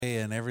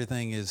and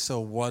everything is so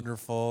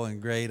wonderful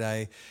and great.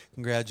 I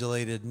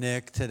congratulated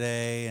Nick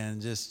today,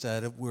 and just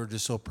we're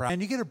just so proud.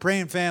 And you get a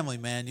praying family,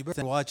 man. You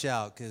better watch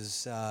out,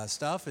 because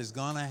stuff is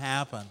going to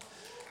happen,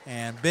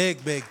 and big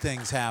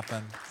things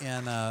happen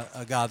in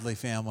a godly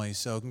family.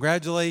 So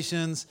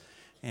congratulations,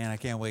 and I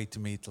can't wait to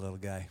meet the little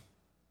guy.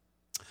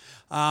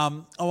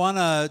 I want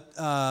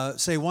to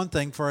say one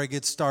thing before I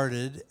get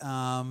started.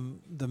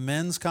 The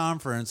men's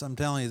conference, I'm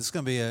telling you, this is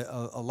going to be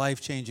a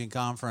life-changing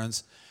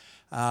conference,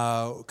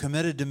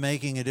 committed to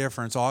making a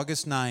difference,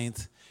 August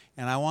 9th.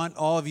 And I want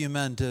all of you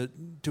men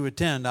to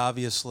attend,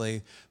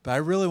 obviously. But I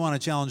really want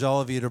to challenge all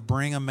of you to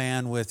bring a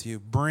man with you.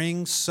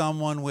 Bring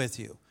someone with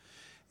you.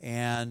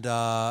 And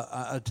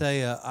I'll tell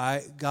you,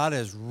 God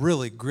has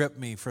really gripped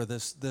me for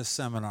this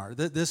seminar.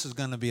 This is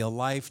going to be a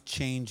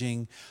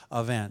life-changing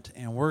event.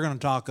 And we're going to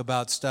talk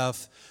about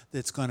stuff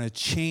that's going to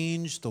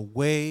change the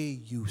way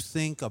you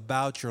think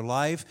about your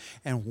life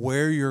and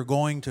where you're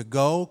going to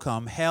go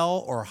come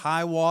hell or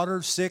high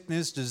water,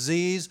 sickness,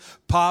 disease,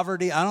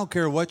 poverty. I don't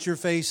care what you're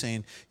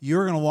facing.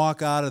 You're going to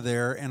walk out of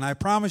there. And I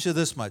promise you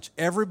this much.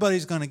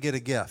 Everybody's going to get a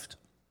gift.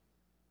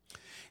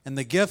 And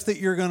the gift that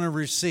you're going to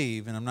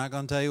receive, and I'm not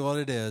going to tell you what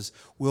it is,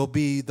 will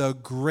be the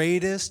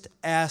greatest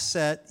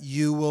asset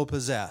you will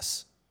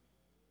possess.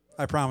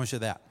 I promise you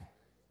that.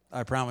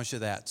 I promise you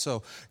that.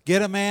 So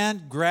get a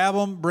man, grab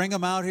him, bring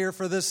him out here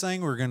for this thing.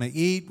 We're going to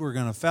eat, we're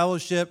going to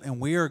fellowship, and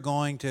we are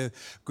going to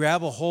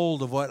grab a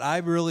hold of what I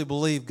really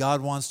believe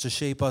God wants to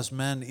shape us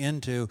men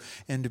into,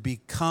 and to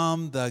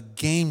become the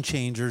game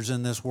changers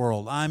in this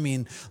world. I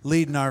mean,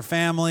 leading our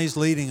families,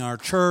 leading our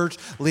church,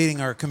 leading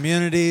our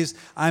communities.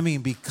 I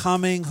mean,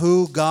 becoming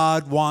who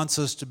God wants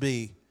us to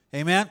be.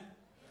 Amen?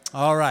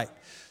 All right.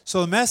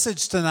 So the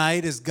message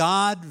tonight is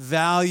God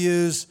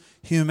values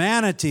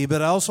humanity, but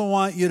I also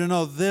want you to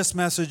know this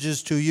message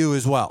is to you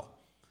as well.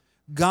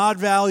 God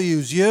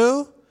values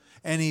you,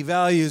 and He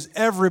values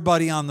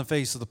everybody on the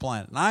face of the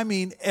planet. And I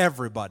mean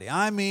everybody.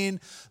 I mean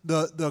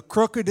the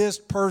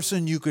crookedest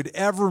person you could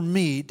ever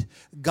meet.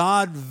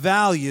 God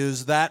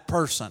values that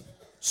person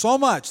so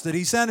much that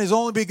He sent His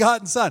only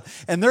begotten Son.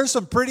 And there's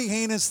some pretty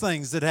heinous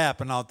things that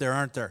happen out there,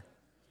 aren't there?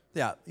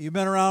 Yeah, you've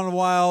been around a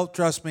while.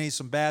 Trust me,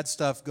 some bad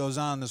stuff goes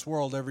on in this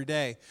world every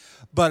day.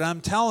 But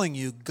I'm telling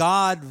you,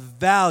 God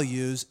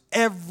values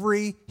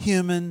every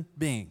human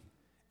being,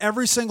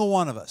 every single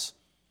one of us.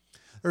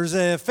 There's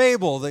a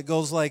fable that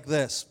goes like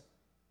this.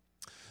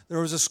 There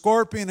was a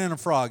scorpion and a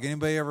frog.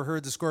 Anybody ever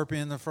heard the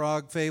scorpion and the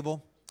frog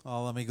fable?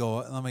 Oh, let me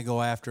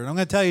go after it. I'm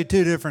going to tell you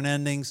two different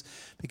endings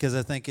because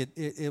I think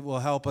it will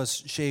help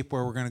us shape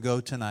where we're going to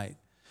go tonight.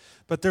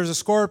 But there's a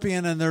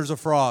scorpion and there's a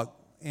frog.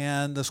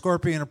 And the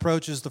scorpion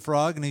approaches the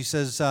frog, and he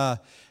says,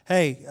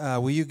 hey,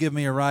 will you give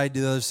me a ride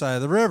to the other side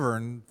of the river?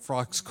 And the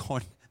frog's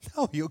going,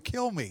 no, you'll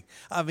kill me.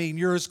 I mean,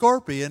 you're a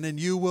scorpion, and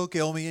you will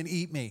kill me and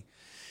eat me.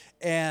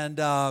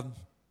 And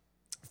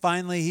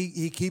finally,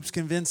 he keeps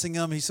convincing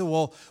him. He said,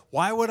 well,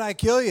 why would I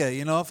kill you?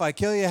 You know, if I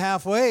kill you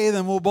halfway,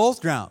 then we'll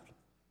both drown.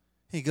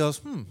 He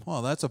goes,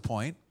 well, that's a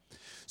point.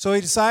 So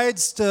he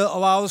decides to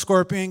allow the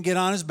scorpion to get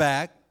on his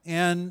back,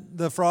 and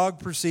the frog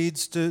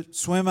proceeds to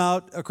swim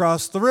out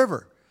across the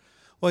river.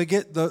 Well, you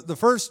get the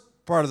first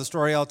part of the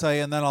story I'll tell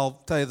you, and then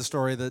I'll tell you the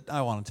story that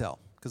I want to tell,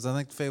 because I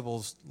think the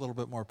fable's a little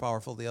bit more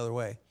powerful the other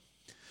way.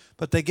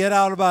 But they get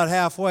out about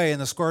halfway, and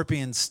the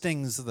scorpion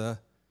stings the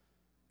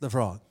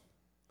frog.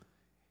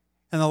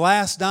 And the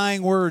last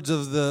dying words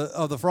of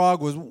the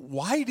frog was,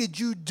 why did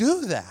you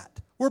do that?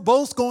 We're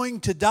both going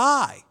to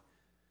die.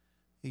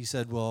 He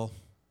said, well,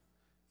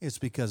 it's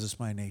because it's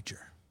my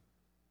nature.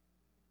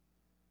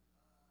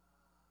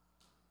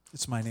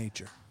 It's my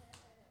nature.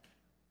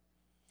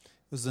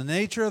 It was the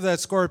nature of that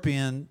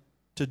scorpion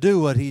to do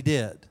what he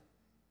did,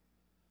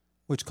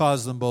 which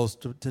caused them both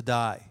to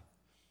die.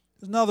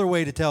 There's another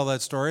way to tell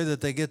that story,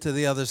 that they get to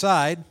the other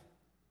side.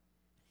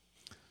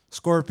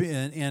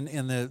 Scorpion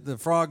and the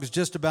frog is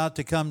just about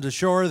to come to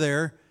shore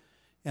there,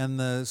 and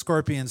the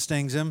scorpion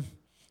stings him,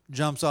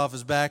 jumps off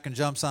his back and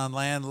jumps on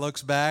land,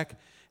 looks back,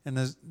 and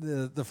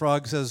the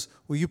frog says,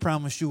 well, you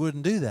promised you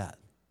wouldn't do that.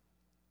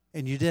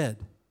 And you did.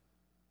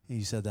 And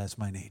he said, that's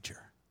my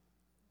nature.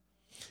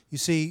 You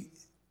see,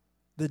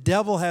 the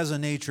devil has a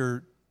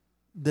nature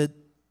that,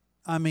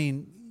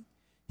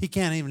 he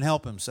can't even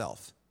help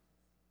himself.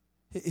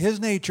 His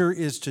nature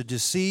is to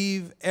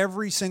deceive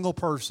every single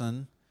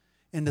person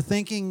into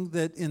thinking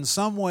that in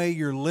some way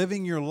you're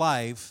living your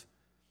life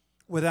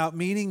without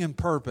meaning and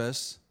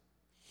purpose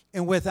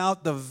and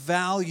without the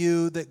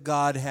value that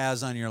God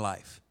has on your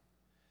life.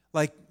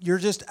 Like you're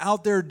just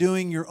out there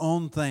doing your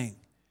own thing.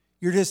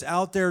 You're just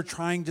out there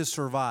trying to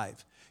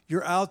survive.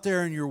 You're out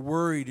there and you're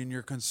worried and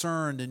you're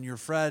concerned and you're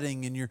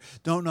fretting and you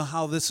don't know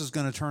how this is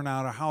going to turn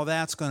out or how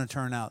that's going to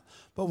turn out.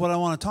 But what I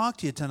want to talk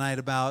to you tonight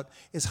about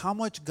is how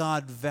much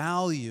God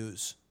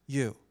values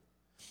you.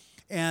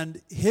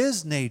 And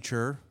His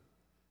nature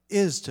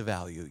is to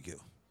value you.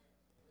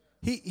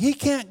 He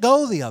can't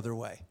go the other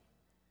way.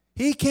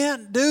 He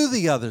can't do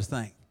the other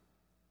thing.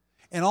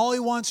 And all he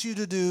wants you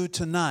to do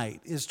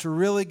tonight is to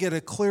really get a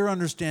clear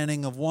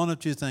understanding of one of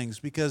two things,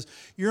 because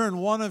you're in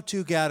one of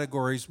two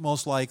categories,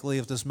 most likely,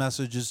 if this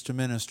message is to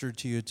minister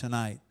to you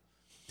tonight.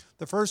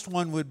 The first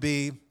one would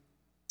be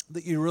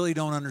that you really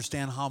don't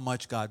understand how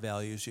much God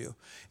values you.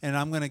 And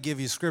I'm going to give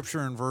you scripture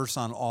and verse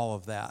on all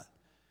of that.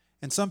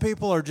 And some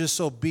people are just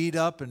so beat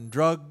up and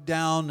drugged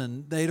down,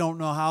 and they don't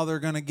know how they're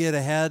going to get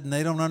ahead, and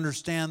they don't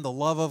understand the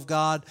love of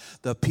God,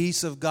 the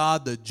peace of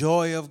God, the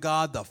joy of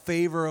God, the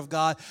favor of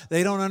God.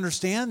 They don't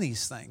understand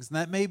these things. And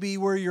that may be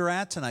where you're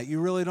at tonight.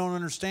 You really don't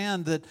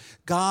understand that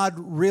God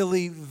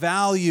really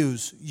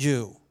values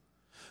you.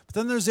 But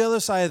then there's the other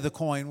side of the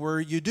coin where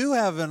you do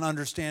have an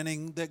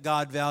understanding that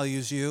God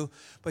values you,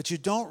 but you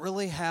don't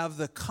really have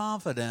the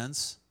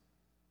confidence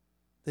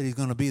that he's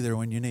going to be there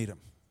when you need him.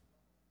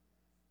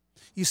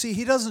 You see,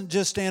 he doesn't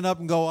just stand up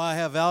and go, I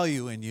have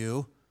value in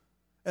you,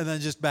 and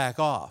then just back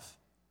off.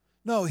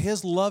 No,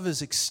 his love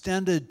is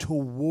extended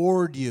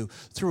toward you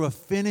through a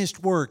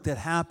finished work that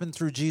happened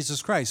through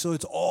Jesus Christ. So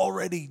it's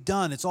already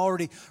done. It's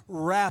already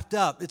wrapped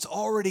up. It's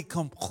already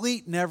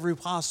complete in every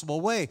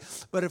possible way.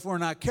 But if we're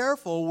not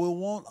careful, we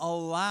won't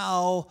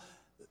allow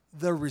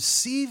the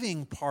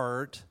receiving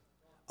part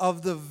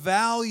of the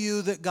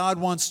value that God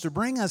wants to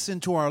bring us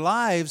into our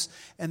lives.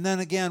 And then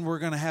again, we're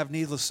going to have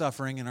needless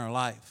suffering in our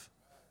life.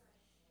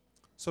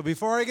 So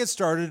before I get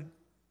started,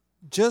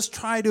 just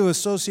try to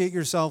associate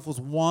yourself with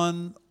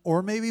one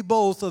or maybe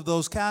both of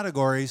those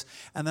categories,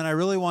 and then I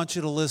really want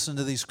you to listen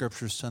to these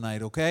scriptures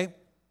tonight, okay?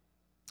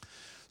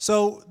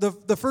 So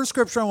the first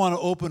scripture I want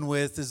to open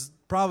with is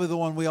probably the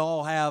one we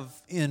all have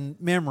in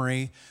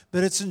memory,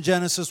 but it's in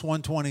Genesis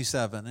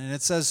 1:27, and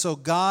it says, so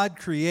God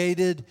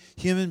created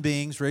human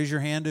beings. Raise your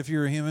hand if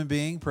you're a human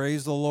being.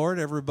 Praise the Lord.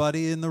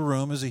 Everybody in the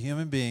room is a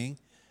human being.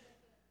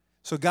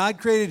 So God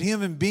created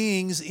human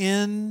beings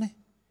in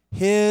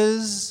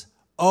his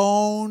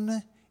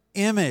own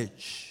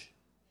image.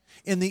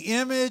 In the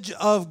image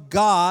of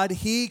God,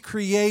 he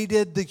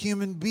created the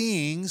human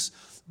beings,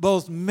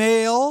 both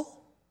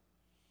male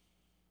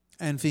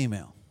and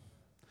female.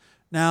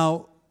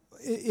 Now,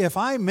 if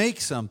I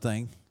make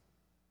something,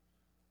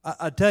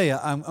 I tell you,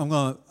 I'm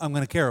going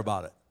to care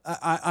about it.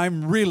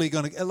 I'm really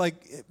going to,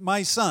 like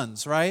my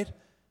sons, right?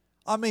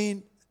 I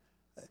mean,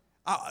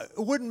 it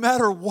wouldn't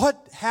matter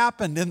what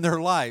happened in their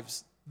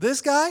lives.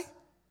 This guy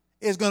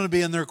is going to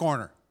be in their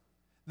corner.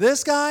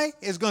 This guy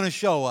is going to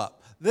show up.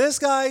 This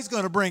guy is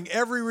going to bring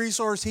every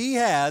resource he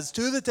has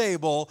to the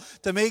table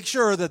to make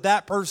sure that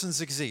that person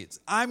succeeds.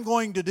 I'm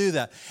going to do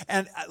that.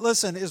 And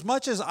listen, as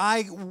much as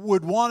I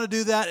would want to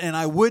do that, and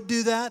I would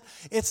do that,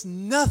 it's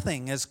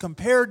nothing as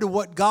compared to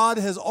what God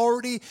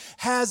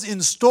has in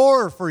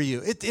store for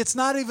you. It's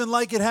not even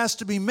like it has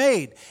to be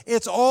made.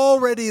 It's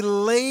already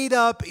laid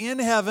up in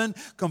heaven,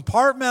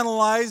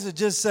 compartmentalized. It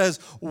just says,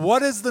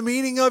 what is the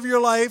meaning of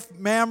your life,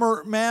 man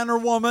or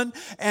woman?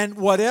 And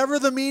whatever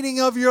the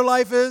meaning of your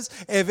life is,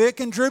 if it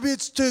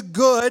contributes to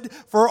good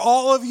for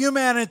all of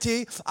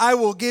humanity, I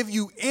will give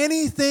you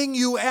anything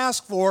you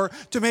ask for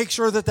to make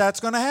sure that that's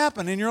going to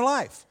happen in your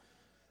life.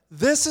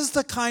 This is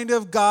the kind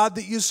of God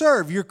that you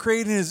serve. You're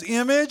created in his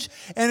image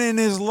and in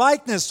his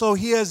likeness, so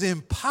he has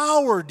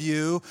empowered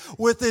you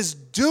with his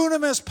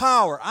dunamis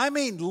power. I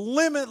mean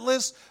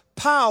limitless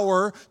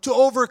power to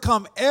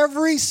overcome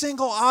every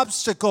single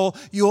obstacle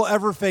you'll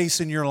ever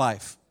face in your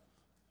life.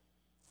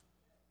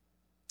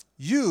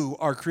 You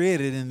are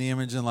created in the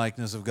image and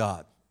likeness of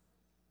God.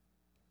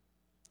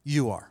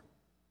 You are.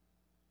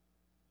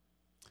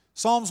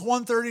 Psalms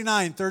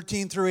 139,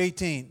 13 through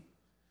 18.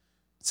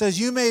 It says,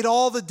 you made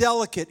all the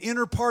delicate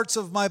inner parts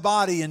of my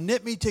body and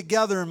knit me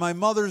together in my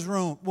mother's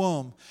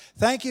womb.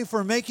 Thank you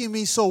for making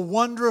me so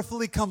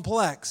wonderfully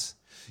complex.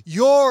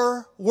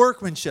 Your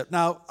workmanship.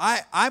 Now,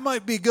 I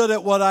might be good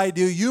at what I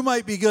do. You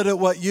might be good at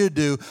what you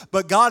do.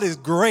 But God is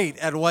great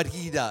at what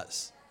he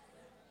does.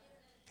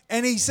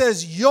 And he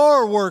says,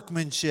 your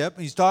workmanship,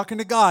 he's talking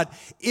to God,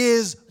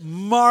 is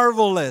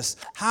marvelous.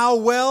 How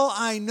well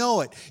I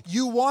know it.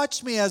 You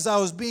watched me as I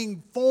was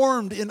being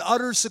formed in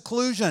utter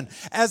seclusion,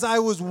 as I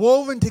was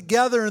woven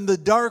together in the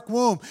dark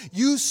womb.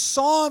 You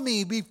saw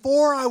me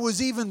before I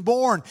was even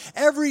born.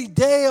 Every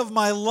day of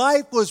my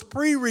life was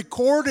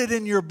pre-recorded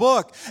in your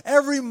book.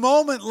 Every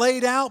moment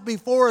laid out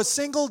before a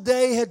single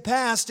day had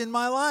passed in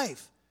my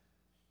life.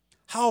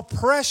 How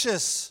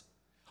precious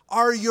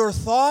are your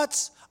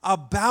thoughts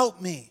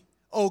about me,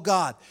 oh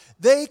God.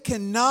 They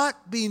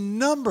cannot be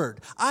numbered.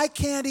 I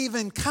can't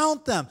even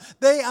count them.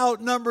 They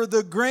outnumber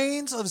the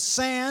grains of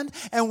sand.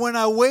 And when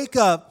I wake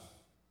up,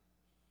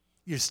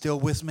 you're still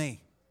with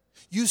me.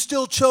 You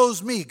still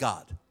chose me,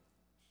 God.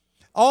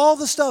 All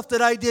the stuff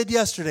that I did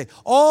yesterday,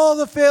 all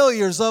the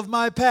failures of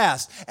my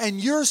past,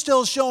 and you're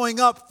still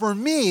showing up for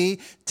me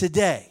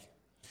today.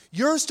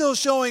 You're still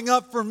showing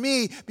up for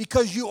me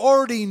because you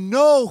already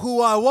know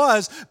who I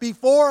was.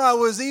 Before I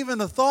was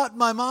even a thought in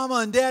my mama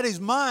and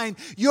daddy's mind,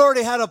 you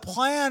already had a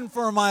plan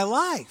for my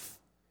life.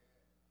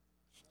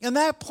 And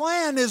that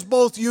plan is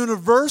both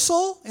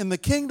universal in the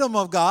kingdom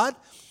of God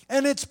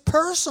and it's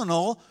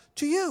personal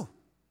to you.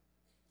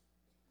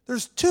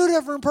 There's two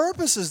different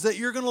purposes that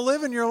you're going to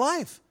live in your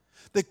life.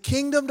 The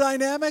kingdom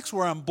dynamics,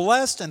 where I'm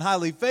blessed and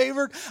highly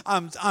favored.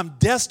 I'm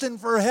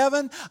destined for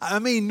heaven. I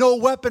mean, no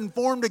weapon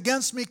formed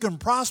against me can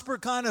prosper,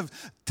 kind of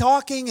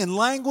talking and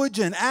language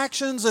and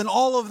actions and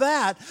all of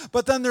that.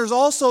 But then there's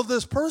also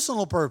this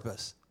personal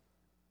purpose.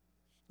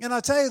 And I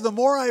tell you, the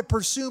more I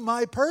pursue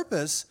my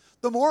purpose,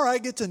 the more I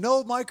get to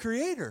know my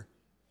Creator.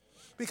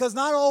 Because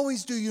not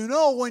always do you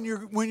know when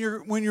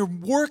you're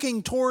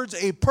working towards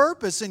a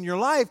purpose in your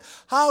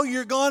life how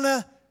you're going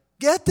to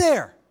get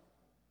there.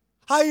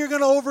 How you're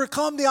going to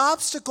overcome the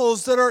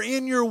obstacles that are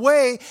in your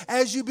way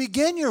as you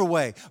begin your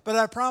way. But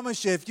I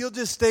promise you, if you'll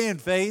just stay in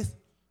faith,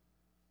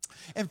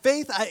 and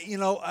faith,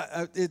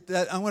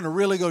 I'm going to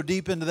really go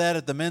deep into that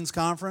at the men's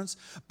conference.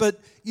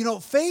 But,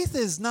 faith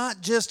is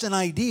not just an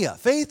idea.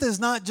 Faith is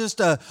not just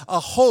a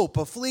hope,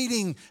 a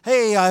fleeting,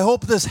 hey, I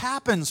hope this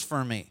happens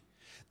for me.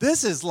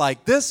 This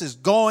is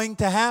going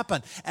to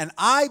happen. And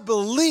I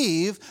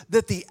believe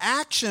that the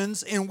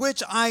actions in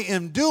which I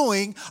am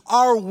doing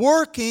are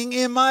working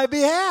in my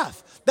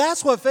behalf.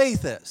 That's what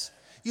faith is.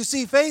 You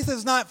see, faith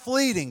is not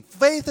fleeting.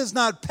 Faith is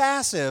not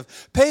passive.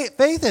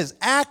 Faith is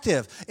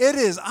active.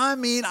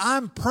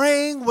 I'm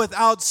praying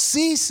without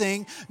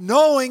ceasing,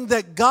 knowing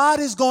that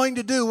God is going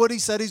to do what He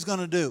said He's going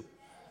to do.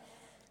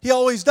 He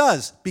always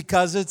does,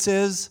 because it's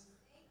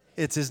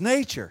His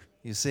nature,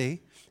 you see.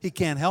 He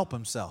can't help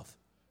Himself.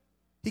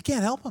 He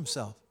can't help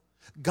Himself.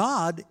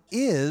 God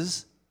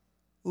is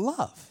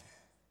love.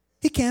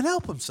 He can't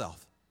help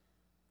Himself.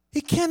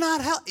 He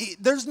cannot help.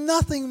 There's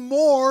nothing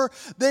more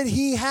that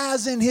He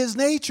has in His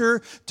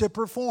nature to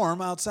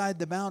perform outside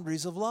the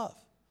boundaries of love.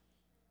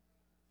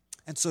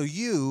 And so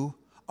you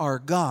are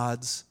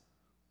God's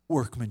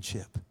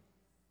workmanship.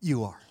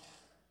 You are.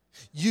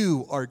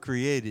 You are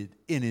created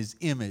in His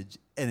image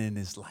and in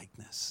His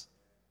likeness.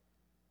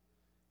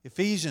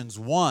 Ephesians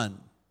 1,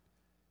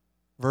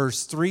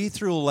 verse 3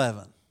 through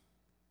 11.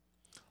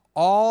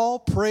 All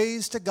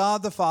praise to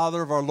God the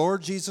Father of our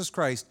Lord Jesus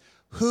Christ,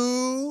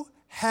 who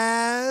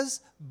has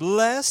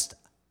blessed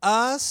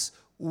us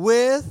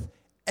with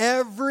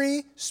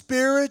every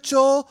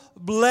spiritual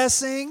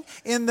blessing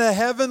in the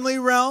heavenly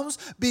realms,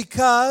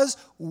 because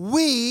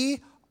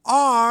we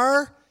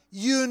are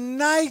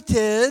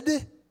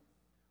united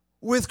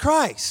with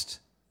Christ.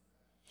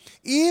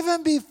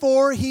 Even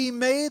before He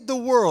made the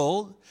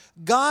world,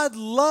 God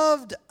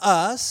loved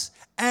us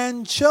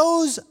and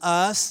chose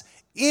us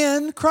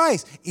in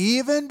Christ,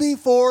 even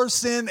before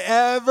sin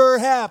ever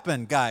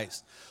happened,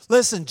 guys.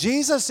 Listen,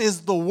 Jesus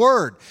is the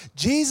Word.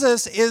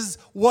 Jesus is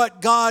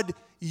what God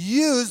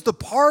used, the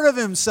part of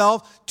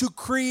Himself, to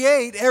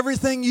create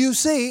everything you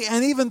see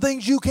and even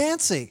things you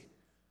can't see.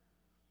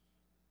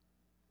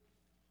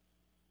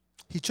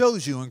 He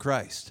chose you in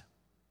Christ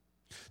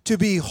to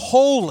be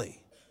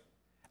holy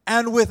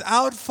and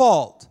without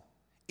fault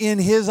in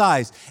His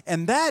eyes.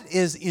 And that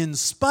is in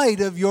spite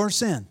of your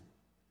sin.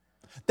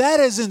 That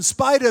is in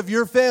spite of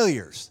your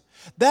failures.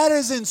 That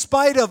is in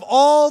spite of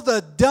all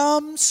the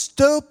dumb,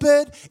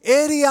 stupid,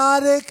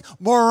 idiotic,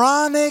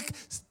 moronic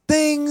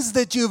things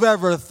that you've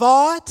ever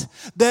thought,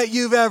 that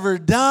you've ever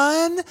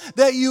done,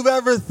 that you've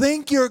ever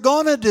think you're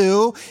going to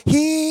do.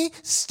 He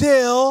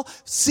still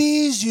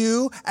sees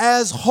you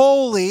as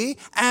holy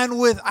and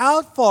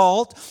without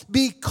fault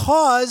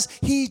because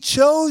He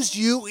chose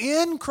you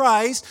in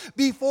Christ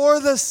before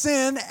the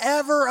sin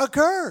ever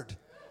occurred.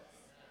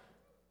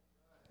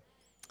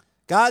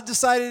 God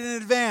decided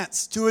in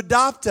advance to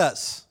adopt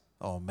us.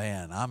 Oh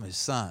man, I'm His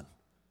son.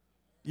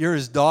 You're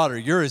His daughter.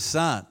 You're His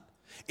son.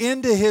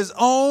 Into His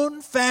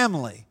own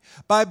family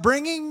by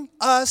bringing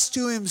us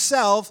to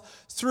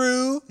Himself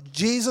through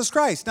Jesus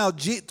Christ. Now,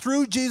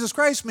 through Jesus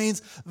Christ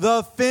means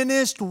the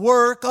finished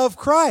work of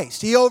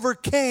Christ. He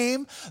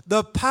overcame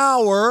the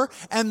power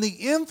and the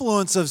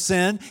influence of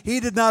sin. He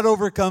did not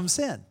overcome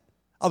sin.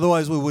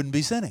 Otherwise, we wouldn't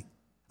be sinning.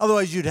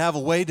 Otherwise, you'd have a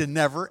way to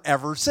never,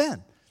 ever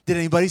sin. Did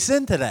anybody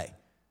sin today?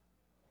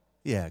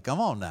 Yeah, come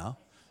on now.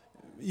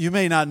 You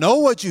may not know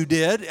what you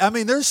did. I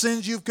mean, there's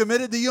sins you've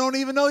committed that you don't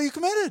even know you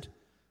committed.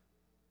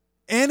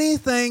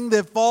 Anything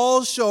that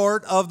falls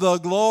short of the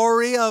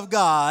glory of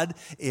God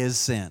is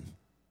sin.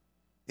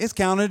 It's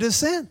counted as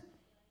sin.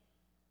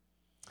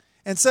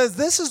 And says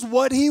this is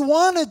what He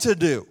wanted to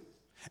do.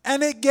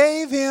 And it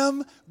gave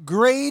Him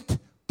great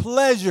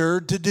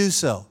pleasure to do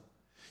so.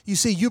 You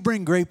see, you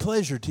bring great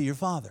pleasure to your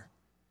Father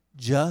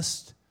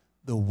just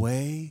the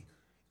way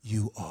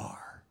you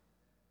are.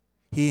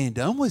 He ain't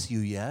done with you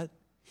yet.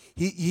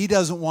 He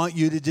doesn't want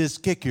you to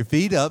just kick your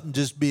feet up and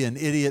just be an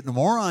idiot and a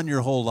moron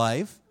your whole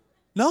life.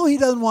 No, He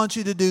doesn't want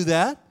you to do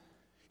that.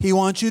 He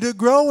wants you to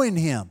grow in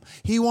Him.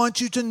 He wants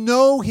you to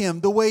know Him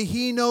the way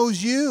He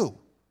knows you.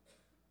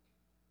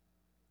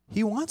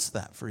 He wants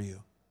that for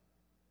you.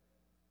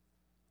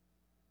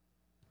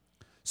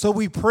 So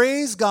we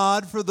praise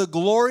God for the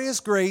glorious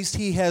grace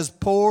He has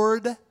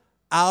poured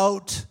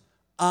out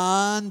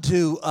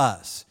onto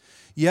us.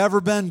 You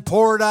ever been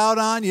poured out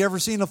on? You ever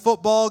seen a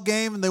football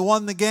game and they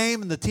won the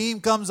game and the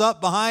team comes up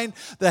behind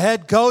the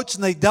head coach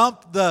and they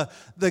dump the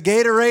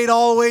Gatorade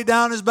all the way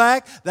down his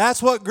back?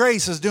 That's what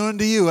grace is doing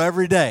to you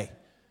every day.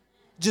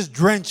 Just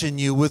drenching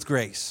you with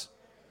grace.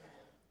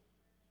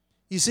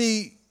 You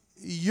see,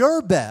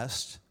 your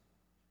best,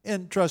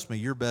 and trust me,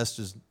 your best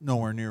is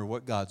nowhere near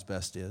what God's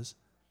best is.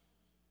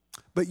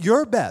 But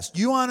your best,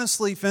 you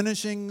honestly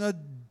finishing a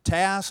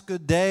task, a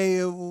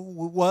day,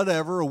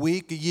 whatever, a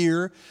week, a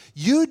year,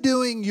 you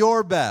doing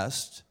your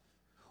best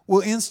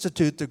will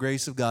institute the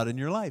grace of God in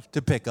your life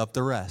to pick up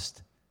the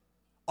rest.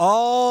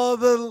 All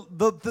the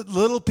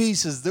little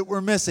pieces that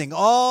were missing,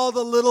 all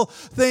the little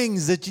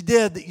things that you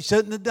did that you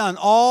shouldn't have done,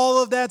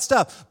 all of that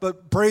stuff.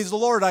 But praise the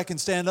Lord, I can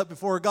stand up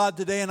before God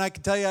today and I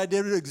can tell you I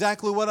did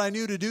exactly what I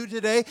knew to do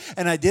today,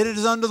 and I did it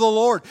as unto the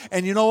Lord.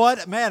 And you know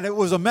what? Man, it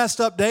was a messed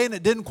up day and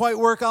it didn't quite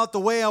work out the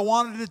way I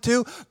wanted it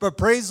to, but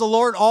praise the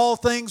Lord, all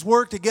things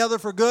work together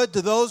for good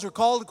to those who are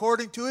called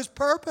according to His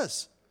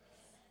purpose.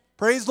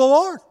 Praise the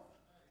Lord.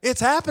 It's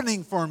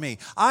happening for me.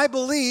 I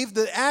believe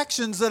the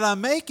actions that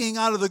I'm making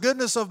out of the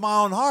goodness of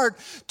my own heart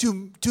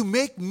to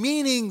make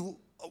meaning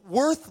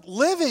worth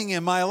living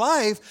in my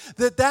life,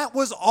 that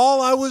was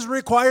all I was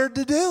required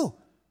to do.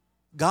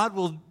 God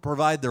will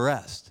provide the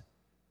rest.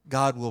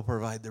 God will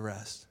provide the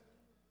rest.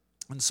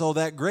 And so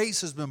that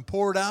grace has been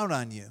poured out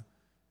on you.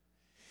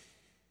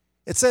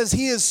 It says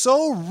He is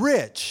so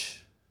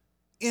rich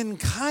in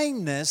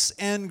kindness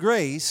and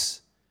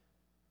grace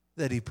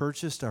that He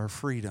purchased our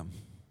freedom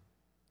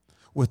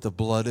with the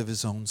blood of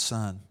His own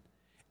Son,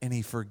 and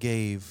He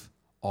forgave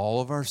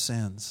all of our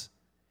sins.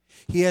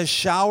 He has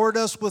showered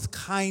us with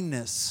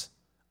kindness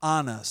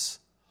on us,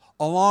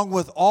 along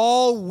with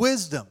all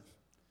wisdom.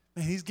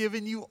 And He's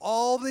given you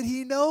all that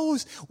He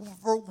knows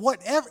for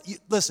whatever.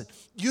 Listen,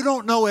 you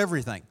don't know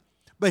everything,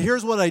 but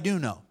here's what I do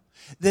know.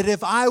 That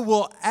if I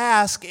will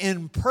ask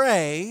and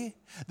pray,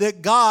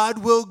 that God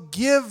will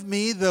give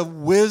me the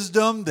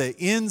wisdom, the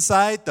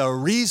insight, the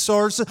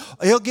resources.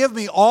 He'll give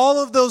me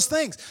all of those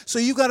things. So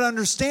you've got to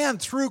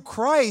understand, through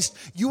Christ,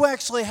 you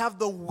actually have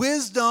the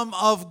wisdom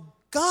of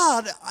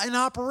God in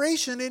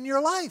operation in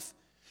your life.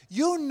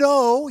 You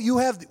know you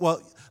have,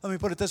 well, let me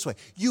put it this way.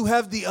 You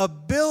have the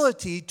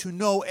ability to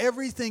know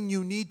everything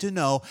you need to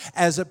know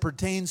as it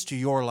pertains to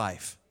your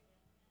life.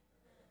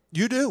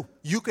 You do.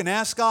 You can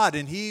ask God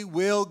and He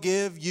will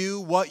give you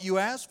what you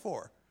ask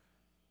for.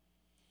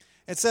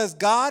 It says,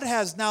 God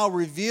has now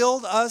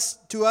revealed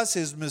to us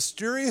His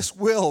mysterious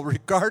will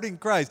regarding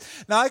Christ.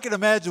 Now, I can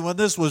imagine when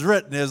this was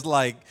written is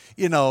like,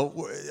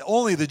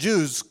 only the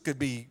Jews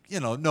could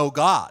know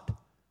God,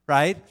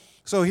 right?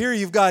 So here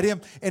you've got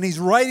Him, and He's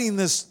writing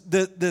this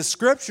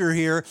scripture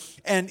here,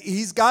 and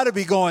He's got to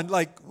be going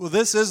like, well,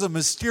 this is a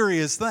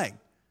mysterious thing.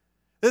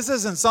 This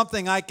isn't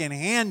something I can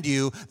hand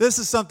you. This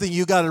is something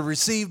you got to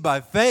receive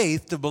by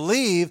faith to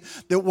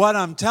believe that what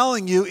I'm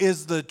telling you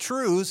is the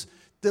truth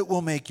that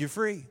will make you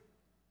free.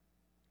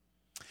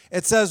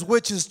 It says,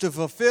 which is to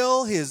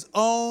fulfill His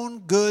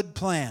own good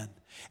plan.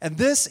 And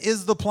this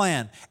is the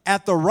plan.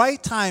 At the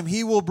right time,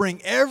 He will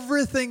bring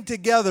everything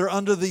together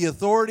under the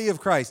authority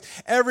of Christ.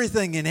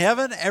 Everything in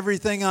heaven,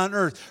 everything on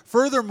earth.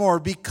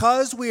 Furthermore,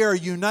 because we are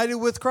united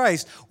with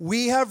Christ,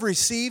 we have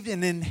received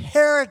an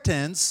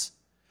inheritance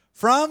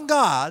from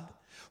God,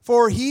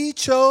 for He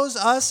chose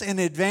us in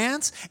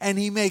advance, and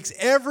He makes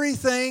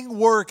everything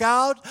work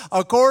out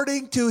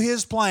according to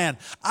His plan.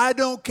 I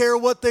don't care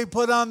what they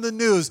put on the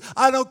news.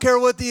 I don't care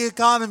what the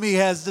economy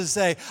has to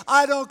say.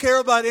 I don't care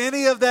about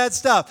any of that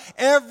stuff.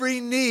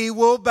 Every knee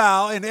will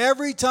bow and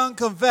every tongue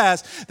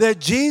confess that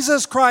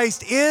Jesus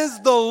Christ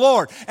is the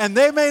Lord. And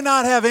they may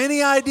not have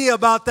any idea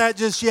about that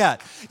just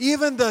yet.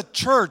 Even the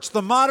church,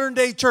 the modern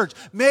day church,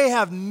 may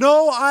have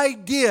no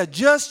idea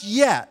just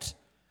yet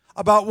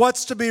about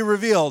what's to be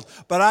revealed,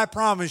 but I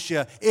promise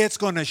you, it's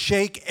going to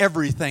shake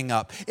everything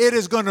up. It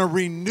is going to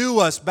renew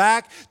us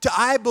back to,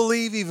 I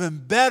believe, even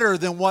better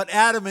than what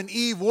Adam and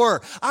Eve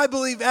were. I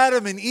believe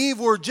Adam and Eve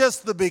were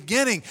just the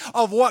beginning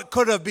of what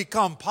could have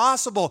become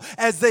possible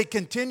as they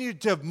continued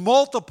to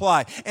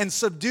multiply and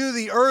subdue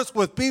the earth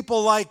with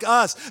people like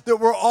us that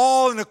were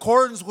all in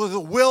accordance with the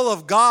will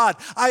of God.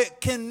 I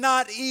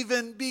cannot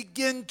even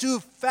begin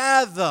to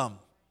fathom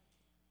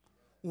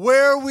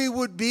where we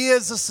would be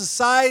as a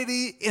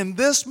society in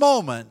this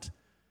moment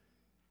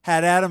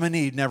had Adam and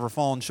Eve never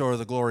fallen short of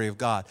the glory of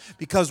God.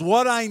 Because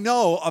what I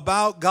know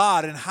about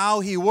God and how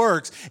He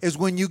works is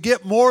when you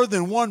get more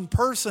than one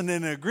person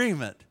in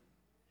agreement,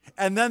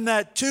 and then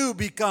that 2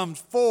 becomes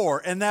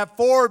 4, and that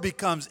 4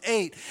 becomes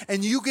 8,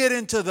 and you get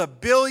into the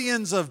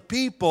billions of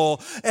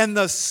people and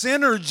the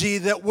synergy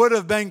that would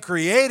have been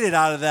created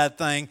out of that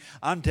thing,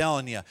 I'm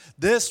telling you,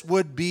 this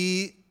would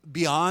be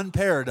beyond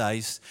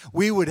paradise.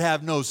 We would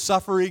have no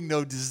suffering,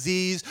 no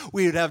disease.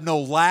 We would have no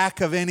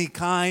lack of any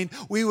kind.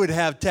 We would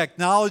have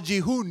technology.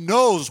 Who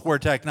knows where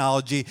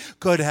technology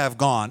could have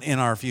gone in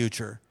our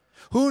future?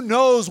 Who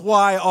knows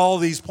why all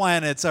these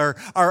planets are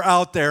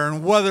out there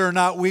and whether or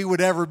not we would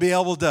ever be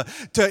able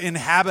to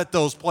inhabit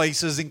those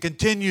places and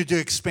continue to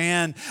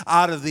expand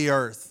out of the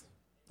earth.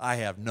 I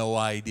have no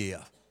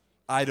idea.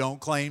 I don't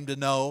claim to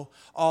know.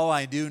 All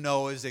I do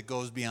know is it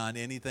goes beyond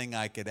anything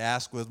I could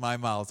ask with my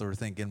mouth or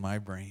think in my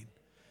brain.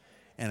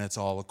 And it's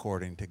all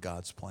according to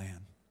God's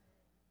plan.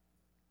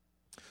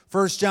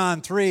 1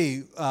 John 3,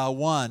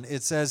 1,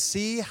 it says,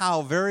 "See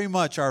how very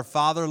much our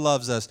Father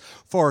loves us,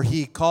 for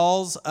He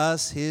calls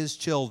us His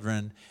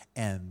children,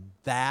 and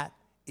that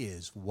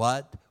is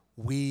what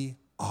we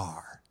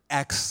are."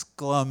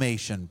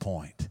 Exclamation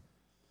point.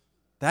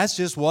 That's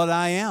just what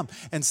I am.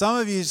 And some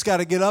of you just got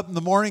to get up in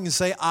the morning and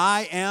say,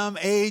 "I am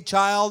a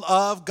child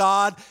of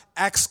God!"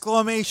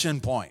 Exclamation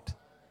point.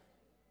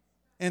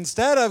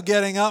 Instead of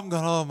getting up and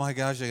going, "Oh my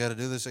gosh, I got to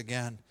do this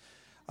again.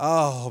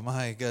 Oh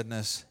my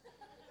goodness.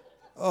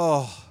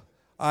 Oh,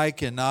 I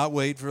cannot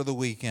wait for the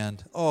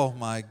weekend. Oh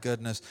my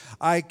goodness.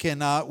 I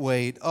cannot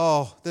wait.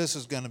 Oh, this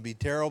is going to be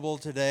terrible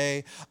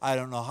today. I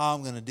don't know how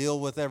I'm going to deal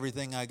with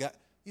everything I got."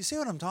 You see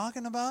what I'm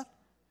talking about?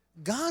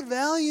 God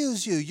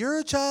values you. You're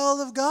a child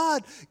of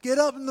God. Get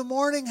up in the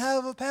morning,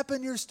 have a pep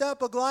in your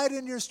step, a glide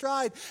in your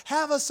stride.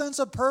 Have a sense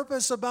of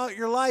purpose about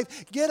your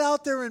life. Get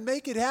out there and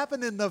make it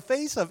happen in the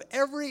face of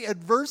every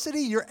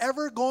adversity you're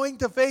ever going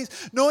to face,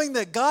 knowing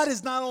that God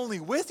is not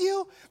only with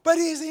you, but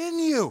He's in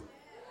you.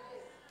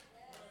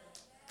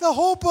 The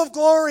hope of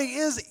glory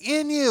is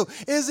in you,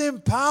 is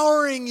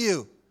empowering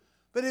you.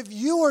 But if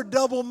you are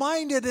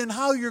double-minded in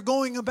how you're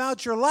going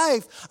about your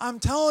life, I'm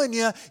telling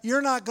you,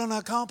 you're not going to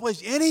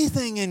accomplish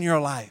anything in your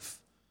life.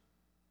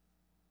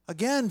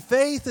 Again,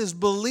 faith is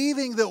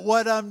believing that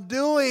what I'm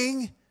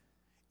doing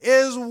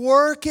is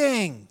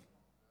working.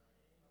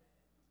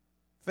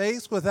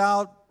 Faith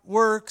without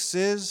works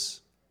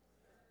it's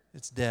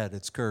dead,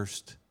 it's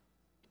cursed.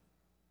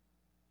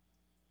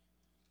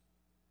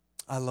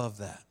 I love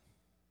that.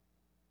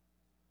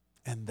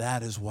 And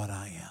that is what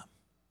I am.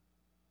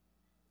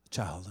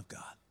 Child of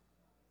God.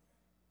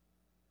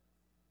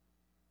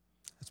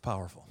 It's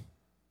powerful.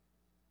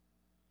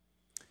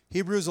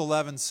 Hebrews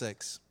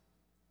 11:6.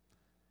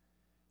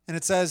 And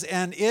it says,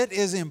 "And it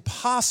is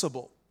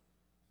impossible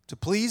to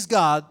please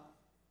God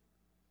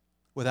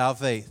without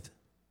faith.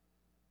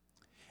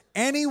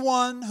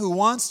 Anyone who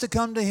wants to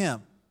come to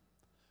Him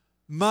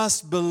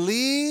must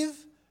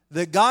believe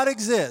that God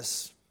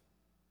exists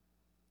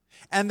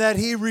and that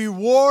He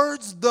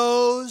rewards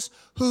those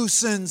who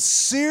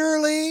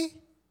sincerely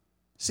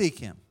seek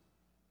Him."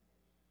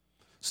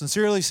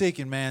 Sincerely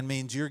seeking, man,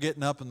 means you're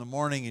getting up in the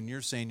morning and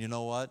you're saying, "You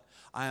know what?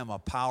 I am a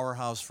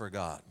powerhouse for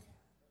God.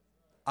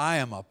 I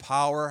am a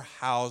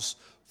powerhouse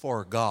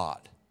for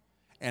God.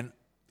 And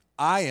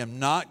I am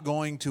not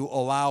going to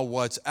allow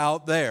what's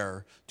out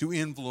there to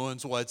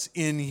influence what's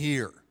in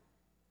here.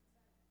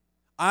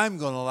 I'm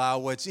going to allow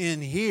what's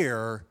in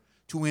here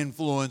to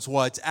influence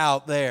what's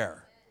out there."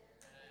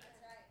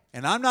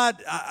 And I'm not,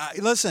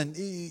 listen,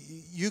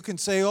 you can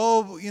say,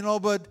 "Oh,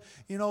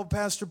 but,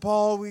 Pastor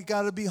Paul, we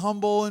got to be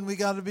humble and we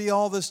got to be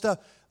all this stuff."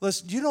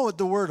 Listen, do you know what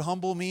the word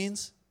humble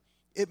means?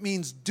 It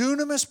means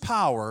dunamis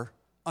power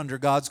under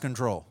God's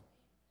control.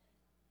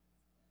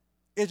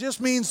 It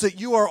just means that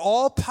you are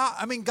all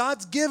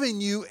God's given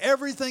you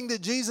everything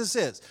that Jesus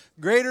is.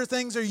 Greater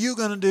things are you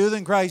going to do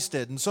than Christ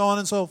did, and so on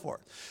and so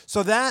forth.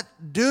 So that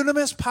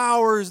dunamis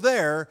power is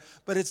there,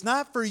 but it's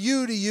not for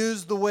you to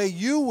use the way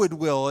you would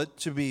will it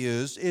to be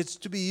used. It's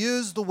to be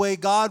used the way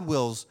God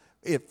wills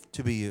it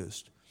to be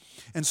used.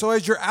 And so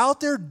as you're out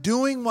there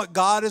doing what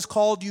God has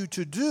called you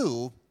to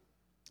do,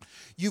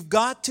 you've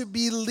got to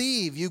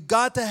believe. You've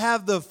got to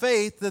have the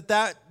faith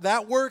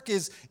that work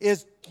is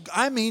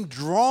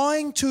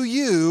drawing to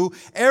you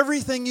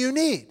everything you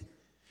need.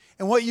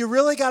 And what you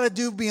really got to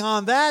do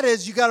beyond that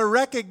is you got to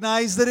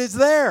recognize that it's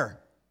there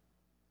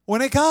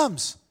when it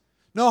comes.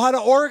 Know how to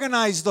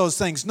organize those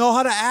things. Know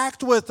how to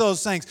act with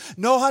those things.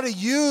 Know how to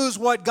use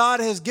what God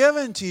has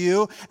given to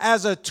you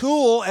as a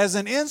tool, as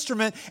an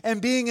instrument,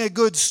 and being a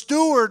good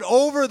steward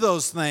over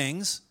those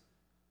things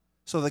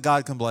so that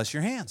God can bless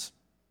your hands.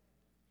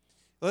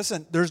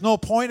 Listen, there's no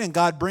point in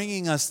God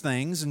bringing us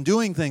things and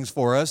doing things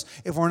for us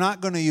if we're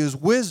not going to use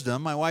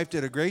wisdom. My wife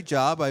did a great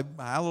job.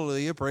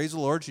 Hallelujah, praise the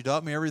Lord. She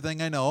taught me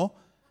everything I know.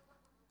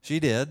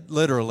 She did,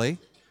 literally.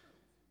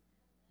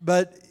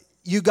 But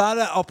you got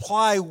to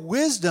apply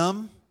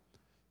wisdom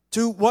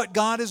to what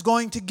God is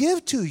going to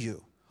give to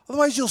you.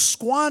 Otherwise, you'll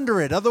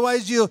squander it.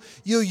 Otherwise, you'll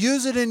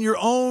use it in your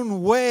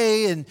own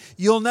way, and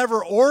you'll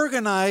never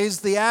organize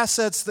the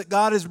assets that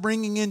God is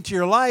bringing into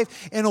your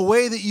life in a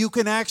way that you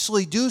can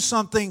actually do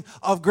something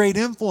of great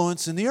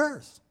influence in the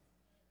earth.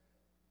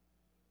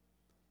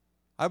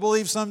 I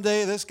believe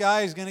someday this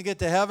guy is going to get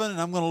to heaven,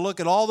 and I'm going to look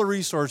at all the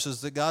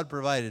resources that God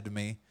provided to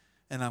me,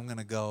 and I'm going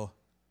to go,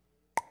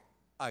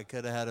 "I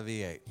could have had a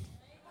V8.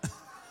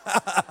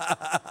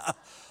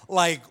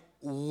 Like,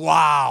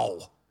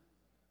 wow.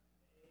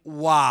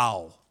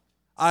 Wow.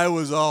 I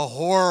was a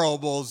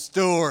horrible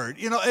steward.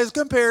 As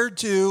compared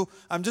to,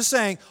 I'm just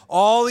saying,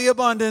 all the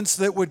abundance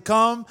that would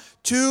come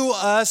to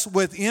us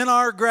within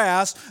our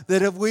grasp,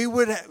 that if we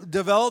would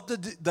develop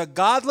the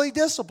godly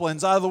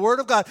disciplines out of the Word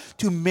of God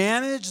to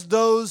manage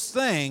those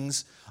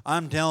things,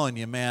 I'm telling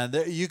you, man,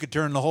 you could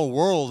turn the whole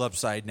world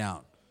upside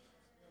down.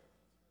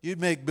 You'd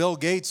make Bill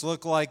Gates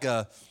look like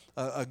a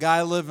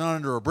guy living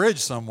under a bridge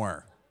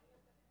somewhere.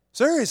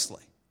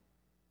 Seriously.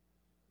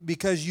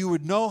 Because you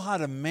would know how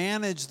to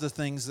manage the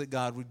things that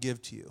God would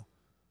give to you.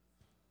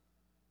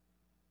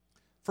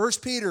 1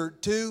 Peter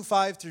 2,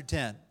 5 through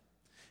 10.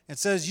 It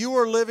says, you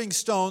are living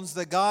stones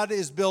that God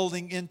is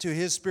building into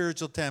his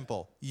spiritual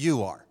temple.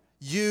 You are.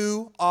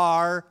 You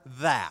are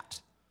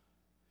that.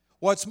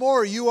 What's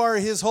more, you are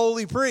his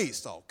holy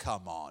priest. Oh,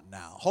 come on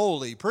now.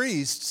 Holy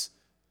priests?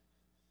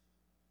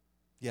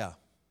 Yeah,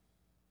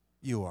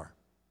 you are.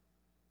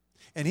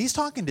 And he's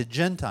talking to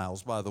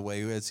Gentiles, by the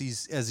way, as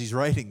he's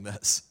writing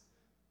this.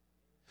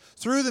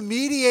 Through the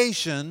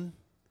mediation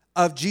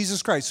of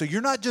Jesus Christ. So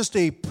you're not just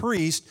a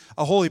priest,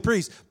 a holy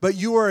priest, but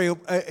you are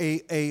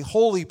a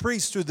holy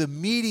priest through the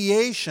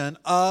mediation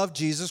of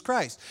Jesus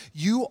Christ.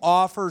 You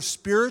offer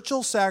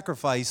spiritual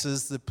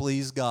sacrifices that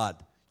please God.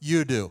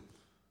 You do.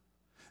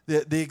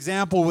 The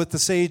example with the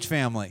Sage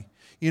family.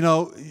 You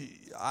know,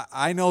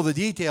 I know the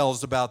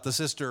details about the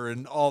sister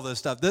and all this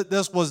stuff.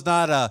 This was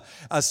not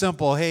a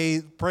simple,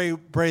 hey, pray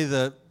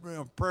the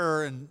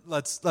prayer and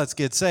let's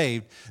get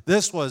saved.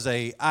 This was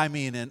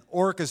an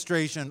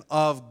orchestration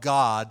of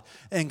God,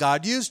 and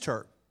God used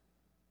her.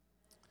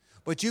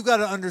 But you've got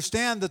to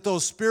understand that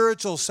those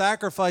spiritual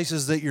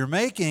sacrifices that you're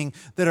making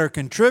that are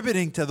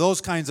contributing to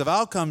those kinds of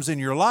outcomes in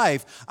your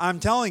life,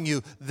 I'm telling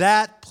you,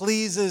 that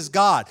pleases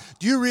God.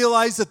 Do you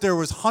realize that there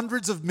was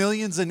hundreds of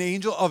millions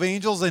of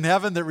angels in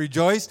heaven that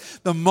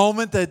rejoiced the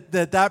moment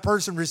that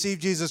person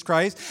received Jesus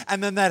Christ?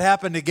 And then that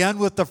happened again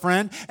with the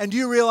friend. And do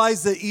you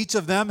realize that each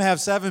of them have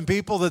 7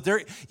 people that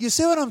they're... You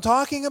see what I'm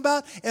talking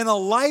about? In a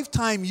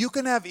lifetime, you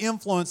can have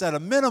influence at a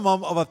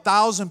minimum of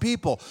 1,000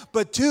 people,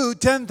 but 2,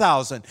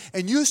 10,000.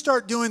 And you start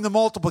doing the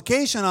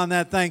multiplication on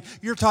that thing,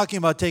 you're talking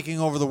about taking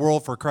over the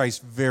world for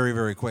Christ very,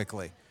 very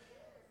quickly.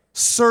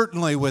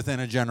 Certainly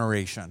within a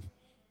generation.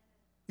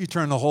 You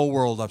turn the whole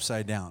world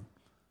upside down.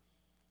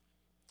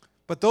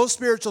 But those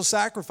spiritual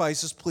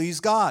sacrifices please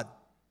God.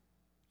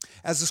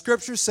 As the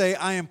scriptures say,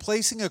 I am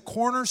placing a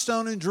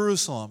cornerstone in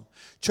Jerusalem,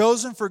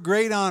 chosen for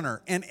great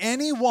honor, and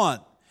anyone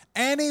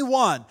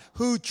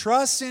who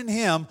trusts in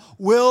him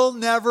will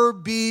never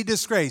be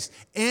disgraced.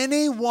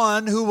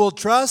 Anyone who will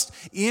trust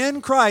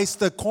in Christ,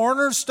 the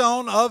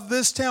cornerstone of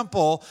this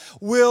temple,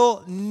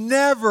 will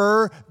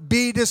never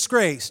be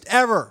disgraced,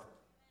 ever.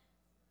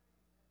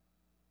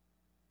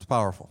 It's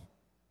powerful.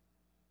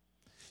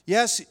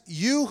 Yes,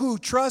 you who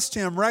trust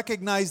him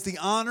recognize the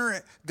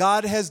honor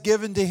God has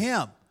given to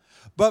him.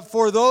 But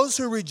for those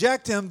who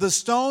reject him, the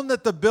stone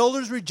that the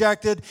builders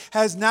rejected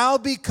has now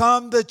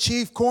become the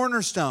chief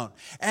cornerstone.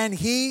 And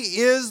he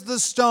is the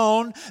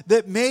stone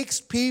that makes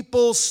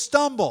people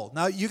stumble.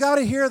 Now, you got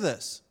to hear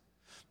this.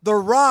 The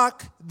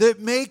rock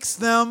that makes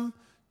them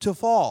to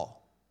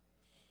fall.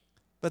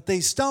 But they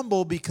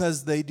stumble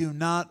because they do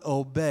not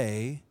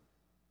obey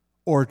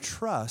or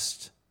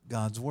trust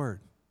God's word.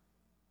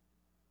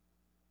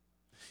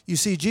 You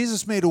see,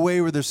 Jesus made a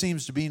way where there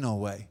seems to be no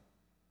way.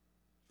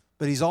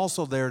 But he's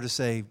also there to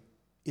say,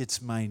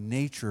 it's my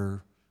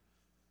nature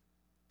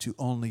to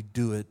only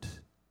do it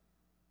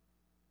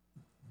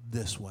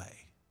this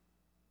way.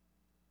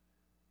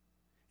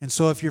 And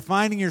so if you're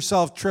finding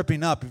yourself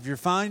tripping up, if you're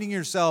finding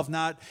yourself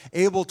not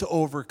able to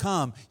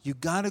overcome,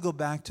 you've got to go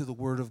back to the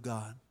Word of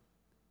God.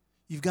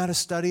 You've got to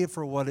study it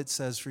for what it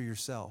says for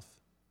yourself.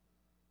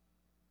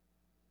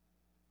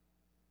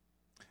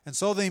 And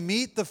so they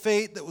meet the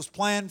fate that was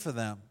planned for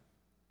them.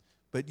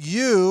 But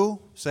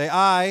you, say,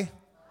 I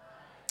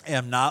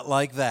am not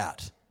like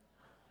that.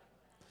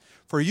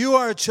 For you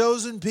are a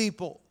chosen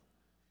people.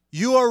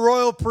 You are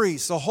royal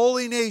priests, a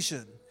holy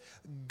nation,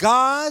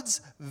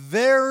 God's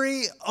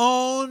very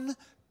own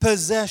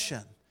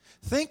possession.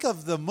 Think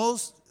of the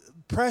most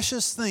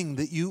precious thing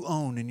that you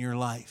own in your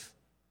life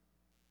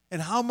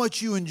and how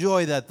much you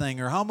enjoy that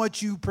thing or how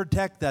much you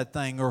protect that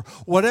thing or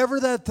whatever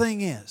that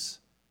thing is.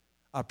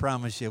 I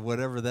promise you,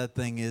 whatever that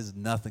thing is,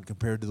 nothing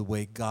compared to the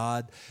way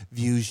God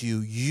views you.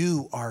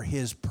 You are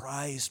his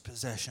prized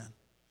possession.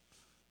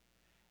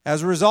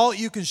 As a result,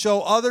 you can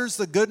show others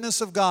the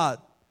goodness of God,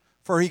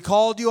 for he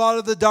called you out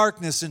of the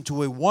darkness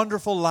into a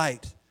wonderful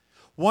light.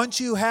 Once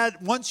you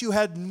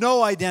had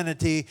no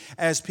identity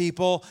as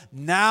people,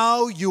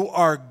 now you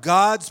are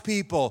God's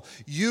people.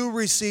 You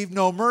received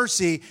no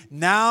mercy.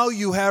 Now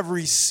you have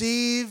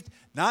received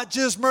not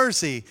just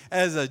mercy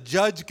as a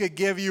judge could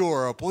give you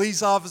or a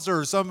police officer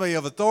or somebody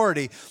of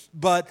authority,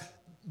 but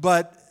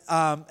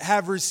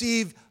have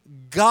received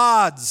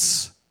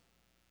God's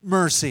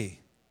mercy.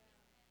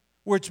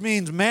 Which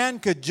means man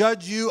could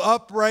judge you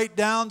up, right,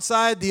 down,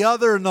 side, the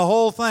other, and the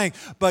whole thing.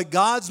 But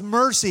God's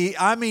mercy,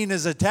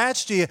 is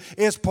attached to you.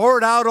 It's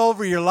poured out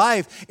over your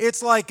life.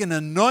 It's like an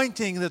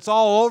anointing that's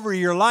all over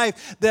your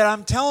life that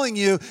I'm telling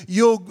you,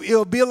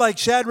 it'll be like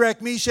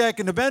Shadrach,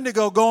 Meshach, and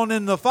Abednego going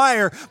in the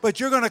fire,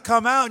 but you're going to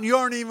come out and you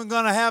aren't even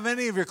going to have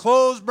any of your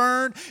clothes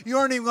burned. You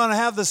aren't even going to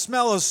have the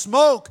smell of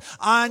smoke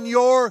on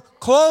your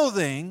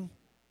clothing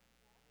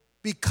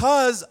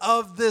because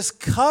of this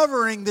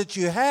covering that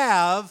you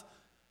have.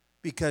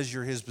 Because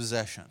you're his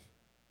possession.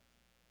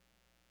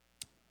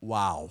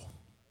 Wow.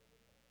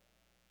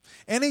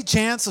 Any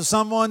chance of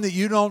someone that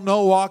you don't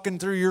know walking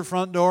through your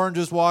front door and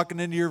just walking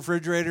into your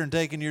refrigerator and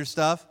taking your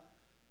stuff?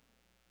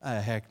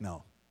 Heck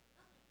no.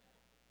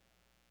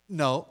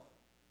 No.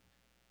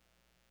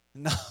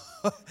 No,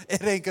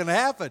 it ain't going to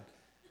happen.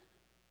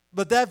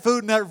 But that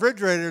food in that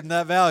refrigerator isn't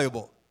that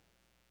valuable.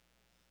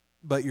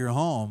 But your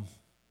home,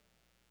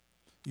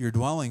 your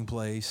dwelling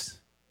place,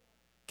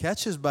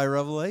 catches by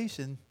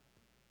revelation.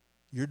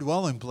 Your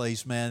dwelling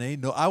place,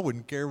 man, I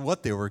wouldn't care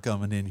what they were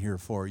coming in here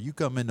for. You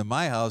come into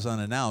my house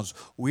unannounced,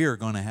 we are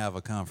going to have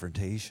a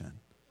confrontation.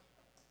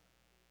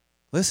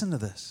 Listen to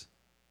this.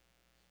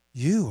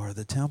 You are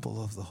the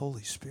temple of the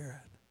Holy Spirit.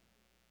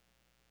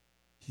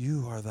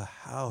 You are the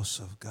house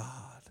of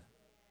God.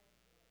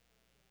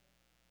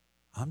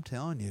 I'm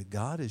telling you,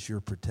 God is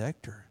your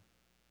protector.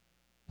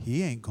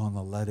 He ain't going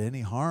to let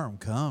any harm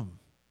come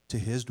to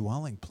his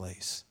dwelling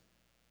place.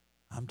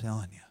 I'm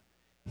telling you,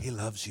 he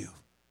loves you.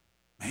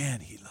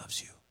 Man, he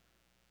loves you.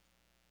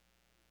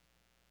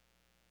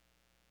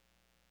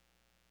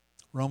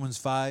 Romans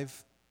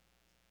 5,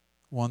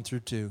 1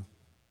 through 2.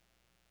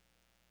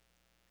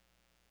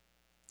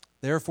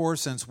 Therefore,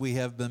 since we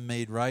have been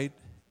made right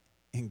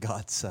in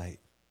God's sight.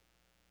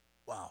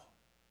 Wow.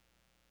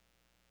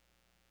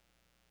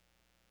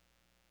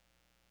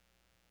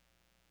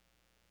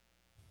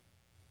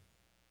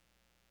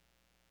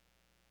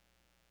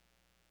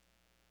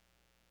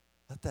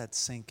 Let that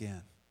sink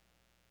in.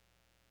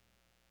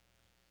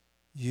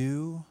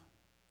 You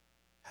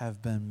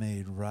have been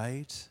made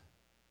right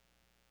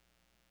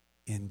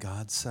in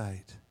God's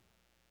sight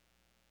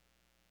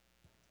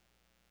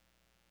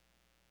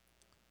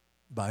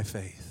by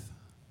faith.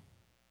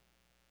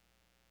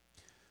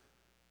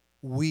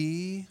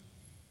 We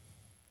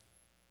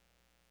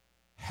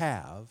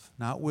have,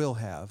 not will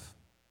have,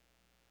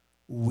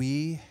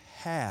 we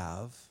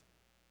have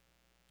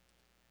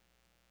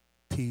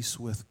peace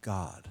with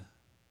God.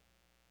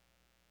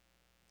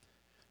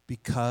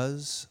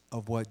 Because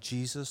of what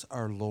Jesus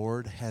our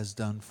Lord has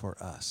done for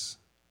us.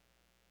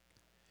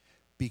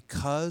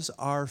 Because of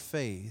our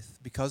faith,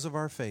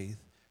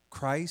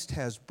 Christ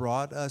has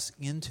brought us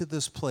into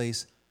this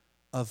place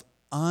of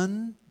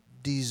undeserved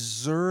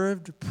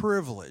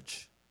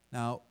privilege.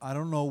 Now, I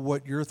don't know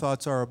what your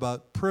thoughts are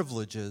about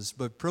privileges,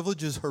 but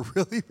privileges are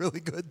really,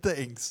 really good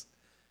things.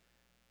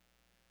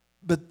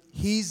 But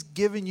he's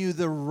given you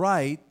the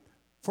right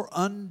for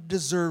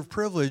undeserved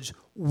privilege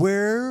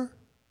where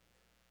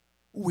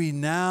we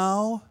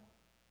now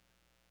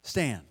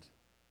stand,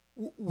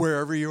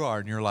 wherever you are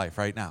in your life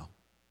right now.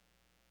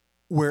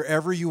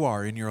 Wherever you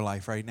are in your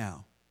life right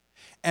now.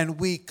 And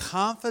we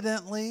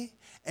confidently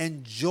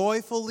and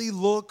joyfully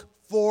look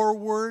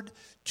forward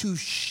to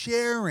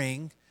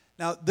sharing.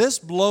 Now, this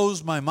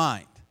blows my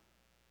mind.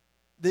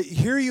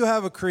 Here you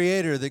have a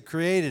creator that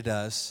created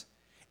us,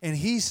 and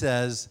he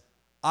says,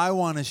 I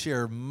want to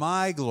share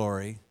my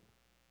glory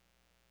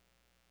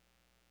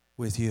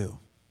with you.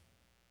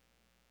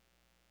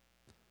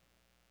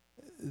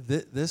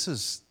 This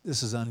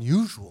is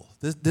unusual.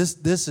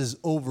 This is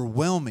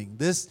overwhelming.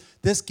 This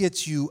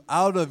gets you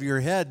out of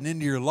your head and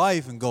into your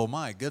life and go,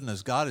 my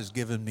goodness, God has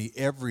given me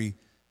every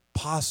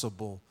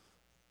possible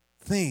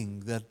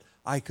thing that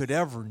I could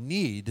ever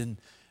need.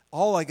 And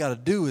all I got to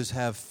do is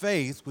have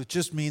faith, which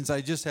just means I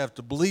just have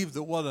to believe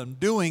that what I'm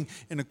doing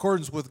in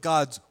accordance with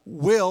God's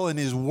will and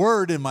his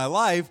word in my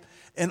life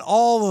and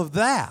all of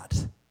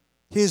that.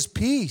 His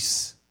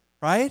peace,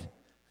 right?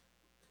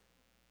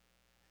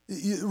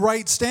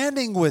 Right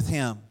standing with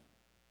him.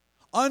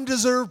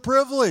 Undeserved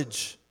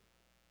privilege.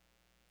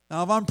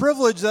 Now, if I'm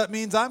privileged, that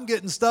means I'm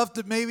getting stuff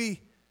that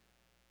maybe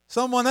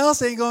someone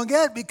else ain't going to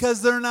get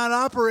because they're not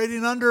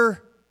operating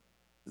under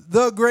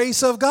the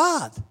grace of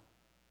God,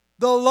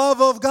 the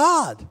love of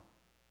God.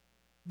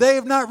 They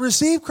have not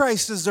received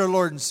Christ as their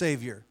Lord and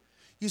Savior.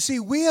 You see,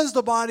 we as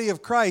the body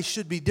of Christ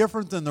should be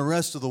different than the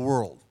rest of the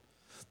world.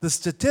 The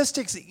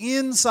statistics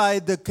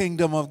inside the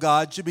kingdom of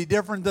God should be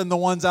different than the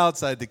ones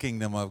outside the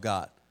kingdom of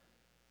God.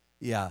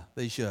 Yeah,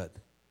 they should.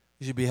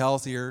 We should be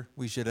healthier.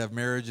 We should have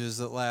marriages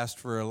that last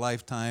for a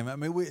lifetime. I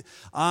mean,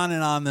 on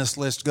and on this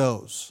list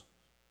goes.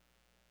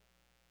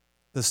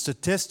 The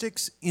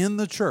statistics in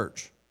the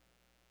church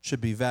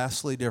should be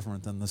vastly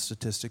different than the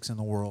statistics in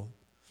the world.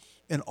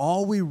 And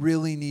all we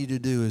really need to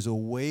do is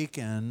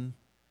awaken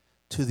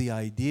to the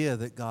idea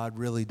that God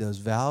really does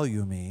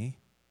value me,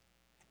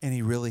 and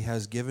he really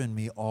has given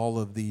me all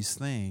of these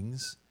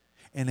things.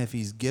 And if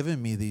he's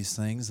given me these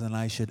things, then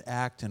I should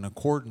act in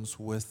accordance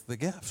with the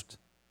gift,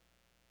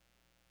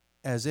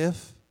 as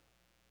if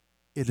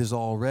it is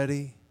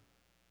already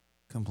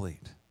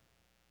complete.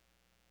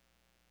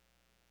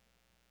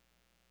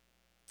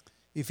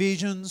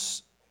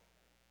 Ephesians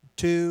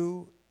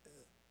 2,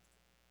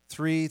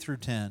 3 through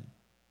 10.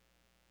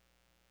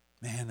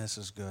 Man, this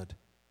is good.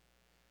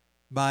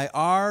 By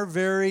our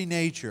very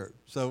nature.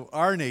 So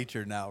our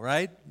nature now,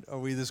 right? Are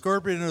we the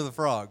scorpion or the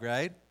frog,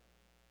 right?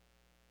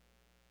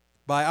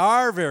 By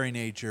our very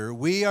nature,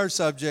 we are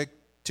subject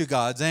to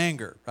God's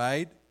anger,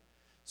 right?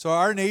 So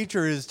our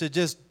nature is to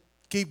just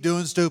keep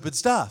doing stupid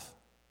stuff.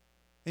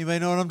 Anybody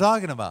know what I'm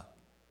talking about?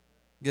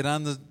 Get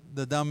on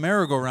the dumb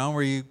merry-go-round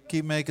where you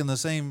keep making the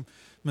same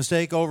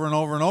mistake over and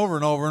over and over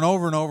and over and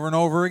over and over and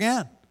over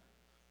again.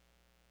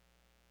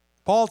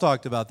 Paul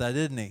talked about that,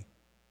 didn't he?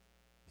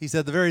 He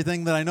said, the very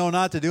thing that I know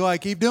not to do, I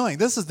keep doing.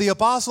 This is the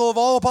apostle of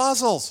all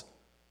apostles.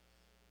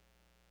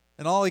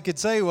 And all he could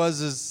say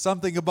is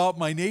something about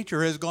my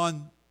nature has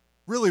gone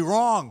really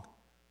wrong.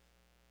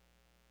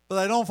 But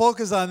I don't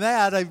focus on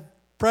that. I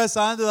press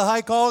on to the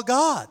high call of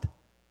God.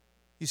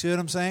 You see what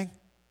I'm saying?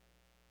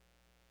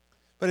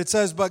 But it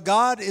says, but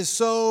God is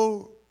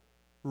so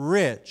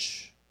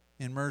rich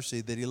in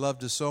mercy that he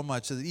loved us so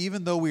much that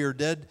even though we are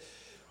dead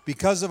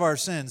because of our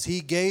sins,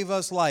 he gave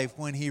us life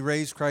when he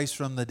raised Christ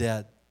from the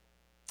dead.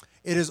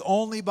 It is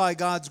only by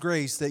God's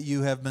grace that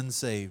you have been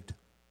saved.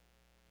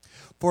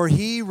 For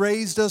he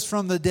raised us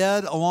from the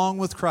dead along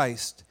with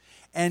Christ,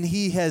 and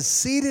he has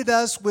seated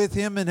us with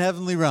him in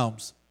heavenly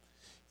realms.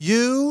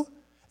 You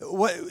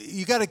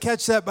got to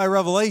catch that by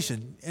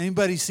revelation.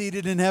 Anybody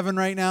seated in heaven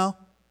right now?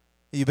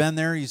 You been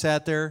there? You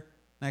sat there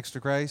next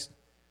to Christ?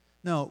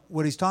 No,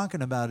 what he's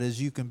talking about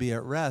is you can be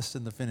at rest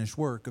in the finished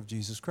work of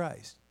Jesus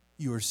Christ.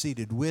 You are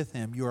seated with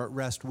him. You are at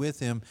rest with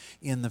him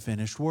in the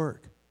finished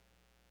work.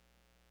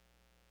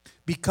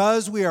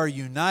 Because we are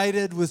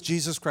united with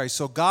Jesus Christ.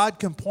 So God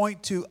can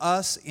point to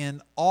us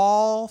in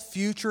all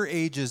future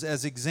ages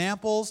as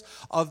examples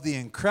of the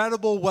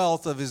incredible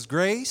wealth of his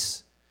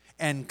grace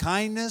and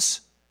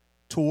kindness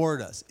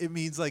toward us. It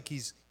means like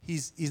he's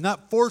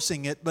not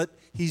forcing it, but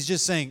he's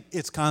just saying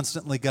it's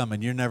constantly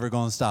coming. You're never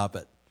going to stop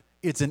it.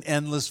 It's an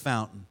endless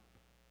fountain.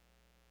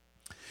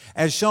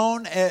 As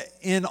shown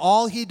in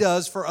all he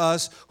does for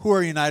us who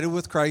are united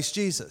with Christ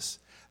Jesus.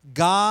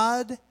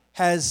 God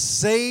has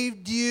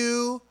saved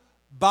you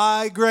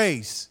by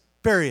grace.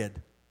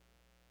 Period.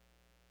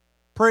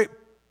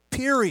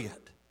 Period.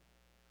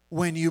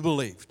 When you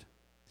believed.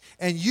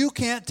 And you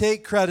can't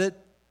take credit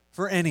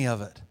for any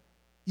of it.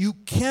 You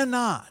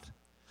cannot.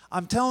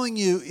 I'm telling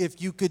you,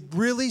 if you could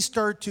really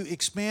start to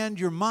expand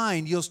your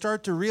mind, you'll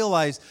start to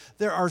realize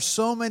there are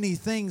so many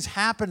things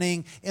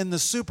happening in the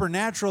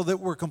supernatural that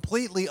we're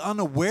completely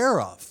unaware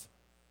of.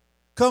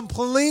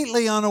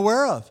 Completely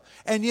unaware of.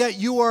 And yet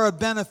you are a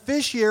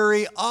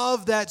beneficiary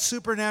of that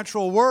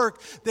supernatural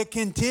work that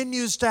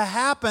continues to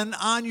happen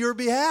on your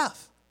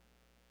behalf.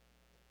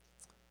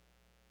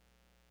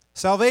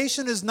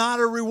 Salvation is not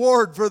a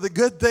reward for the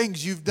good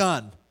things you've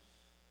done.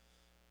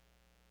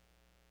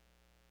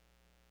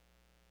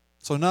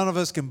 So none of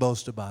us can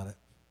boast about it.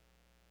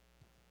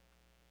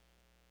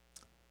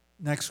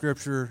 Next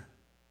scripture,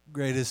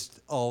 greatest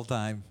all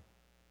time.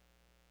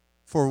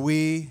 For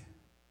we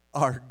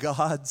are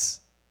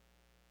God's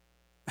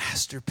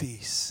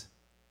masterpiece.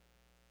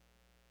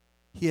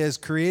 He has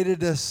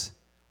created us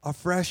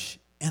afresh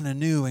and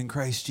anew in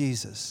Christ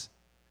Jesus,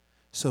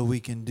 so we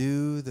can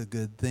do the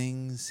good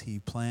things he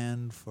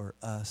planned for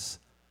us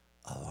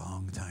a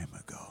long time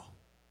ago.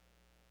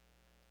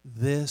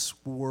 This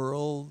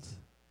world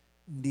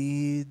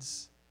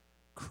needs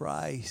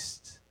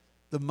Christ.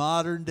 The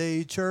modern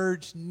day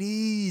church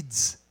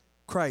needs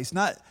Christ.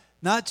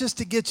 Not just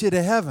to get you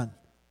to heaven.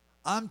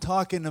 I'm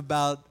talking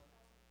about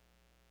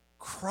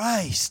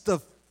Christ, the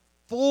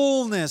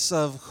fullness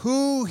of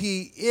who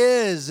he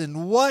is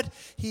and what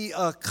he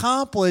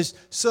accomplished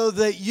so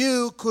that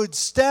you could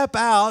step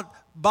out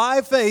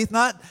by faith,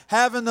 not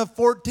having the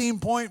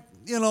 14-point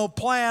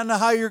plan of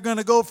how you're going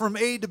to go from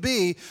A to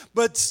B,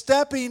 but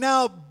stepping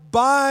out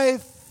by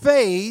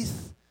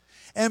faith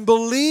and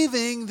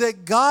believing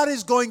that God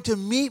is going to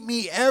meet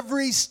me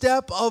every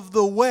step of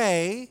the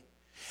way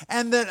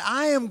and that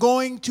I am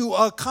going to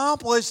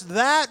accomplish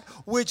that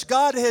which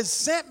God has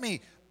sent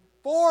me,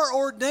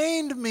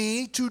 foreordained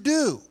me to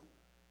do.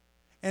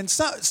 And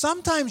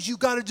sometimes you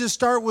got to just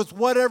start with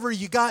whatever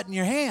you got in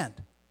your hand.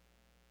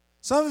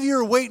 Some of you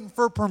are waiting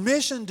for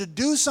permission to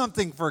do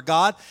something for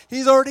God.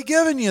 He's already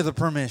given you the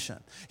permission.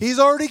 He's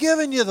already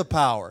given you the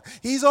power.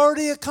 He's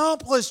already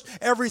accomplished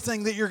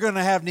everything that you're going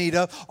to have need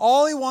of.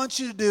 All he wants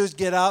you to do is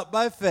get out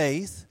by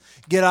faith,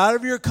 get out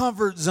of your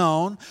comfort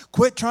zone,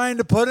 quit trying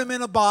to put him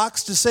in a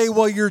box to say,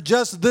 well, you're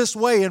just this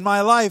way in my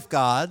life,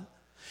 God.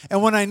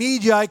 And when I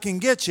need you, I can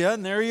get you.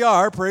 And there you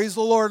are. Praise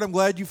the Lord. I'm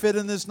glad you fit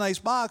in this nice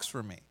box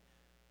for me.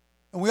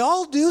 And we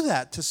all do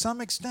that to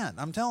some extent.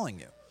 I'm telling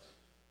you.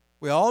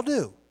 We all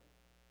do.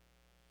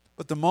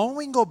 But the moment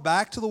we can go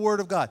back to the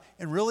Word of God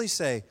and really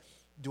say,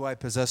 do I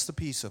possess the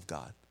peace of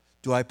God?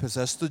 Do I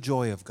possess the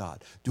joy of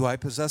God? Do I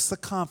possess the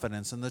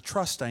confidence and the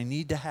trust I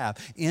need to have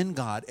in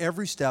God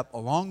every step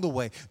along the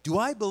way? Do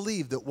I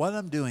believe that what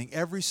I'm doing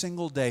every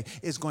single day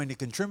is going to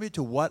contribute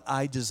to what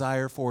I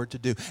desire for it to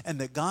do? And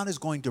that God is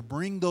going to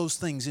bring those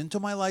things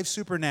into my life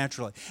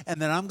supernaturally. And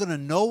that I'm going to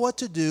know what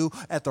to do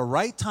at the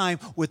right time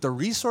with the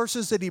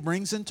resources that he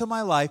brings into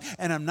my life.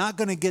 And I'm not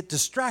going to get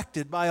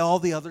distracted by all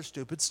the other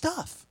stupid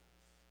stuff.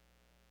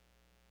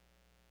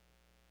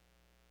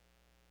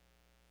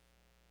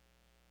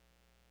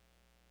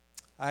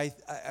 I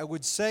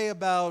would say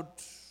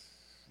about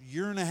a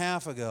year and a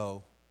half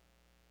ago,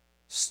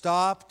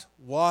 stopped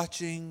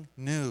watching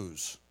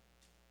news.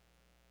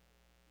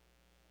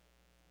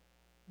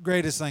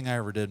 greatest thing I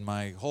ever did in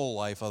my whole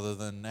life other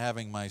than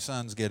having my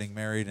sons, getting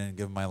married, and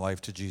giving my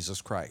life to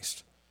Jesus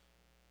Christ.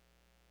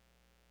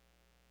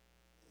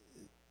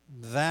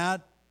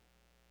 That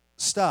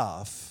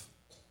stuff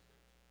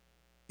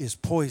is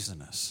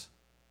poisonous.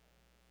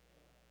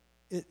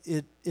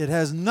 It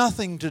has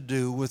nothing to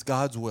do with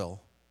God's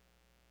will.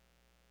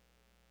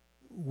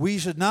 We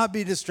should not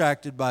be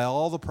distracted by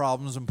all the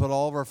problems and put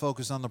all of our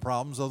focus on the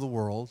problems of the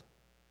world.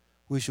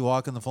 We should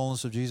walk in the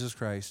fullness of Jesus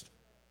Christ.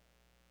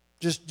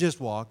 Just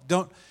walk.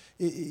 Don't.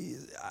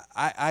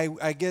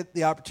 I get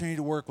the opportunity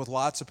to work with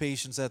lots of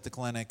patients at the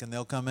clinic, and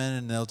they'll come in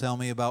and they'll tell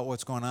me about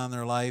what's going on in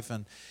their life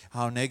and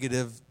how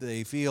negative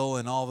they feel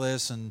and all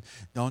this. And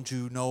don't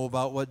you know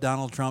about what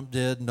Donald Trump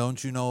did? And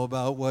don't you know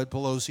about what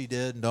Pelosi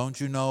did? And don't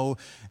you know?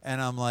 And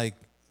I'm like,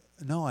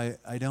 no,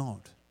 I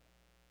don't.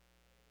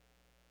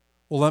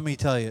 Well, let me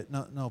tell you.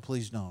 No,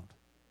 please don't.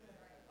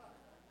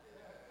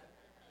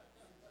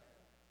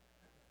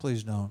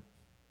 Please don't.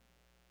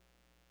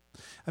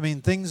 I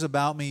mean, things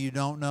about me you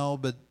don't know,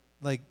 but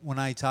like when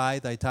I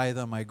tithe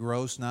on my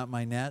gross, not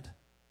my net.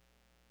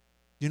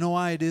 You know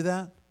why I do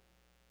that?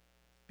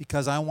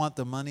 Because I want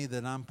the money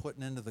that I'm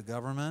putting into the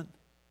government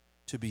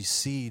to be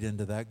seed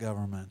into that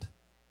government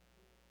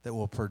that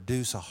will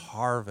produce a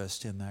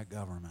harvest in that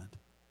government.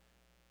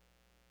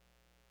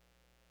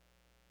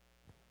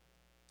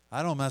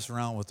 I don't mess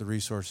around with the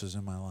resources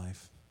in my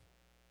life.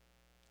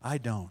 I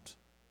don't.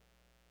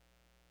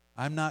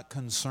 I'm not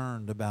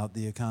concerned about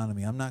the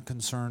economy. I'm not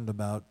concerned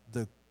about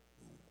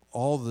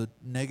all the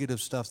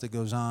negative stuff that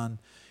goes on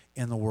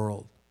in the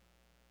world.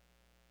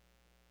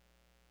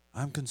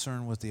 I'm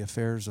concerned with the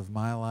affairs of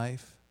my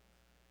life,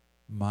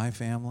 my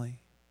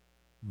family,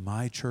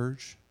 my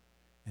church,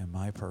 and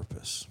my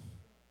purpose.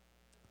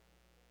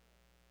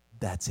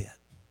 That's it.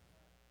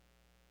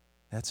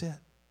 That's it.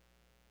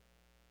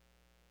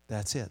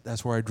 That's it.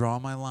 That's where I draw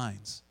my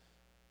lines.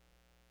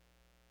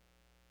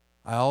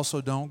 I also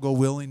don't go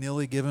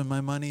willy-nilly giving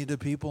my money to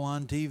people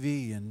on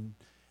TV, and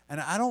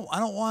I don't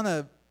want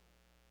to.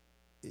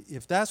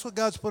 If that's what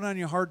God's put on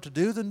your heart to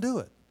do, then do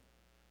it.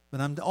 But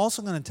I'm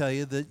also going to tell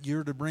you that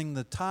you're to bring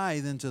the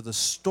tithe into the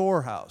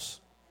storehouse.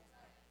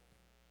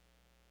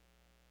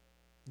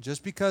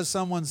 Just because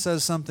someone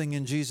says something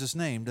in Jesus'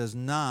 name does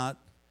not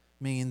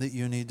mean that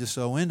you need to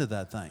sow into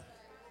that thing.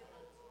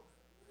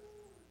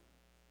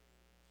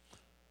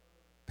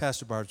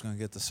 Pastor Barb's going to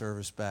get the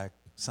service back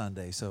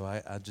Sunday, so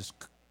I just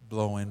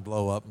blow in,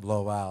 blow up, and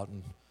blow out.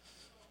 And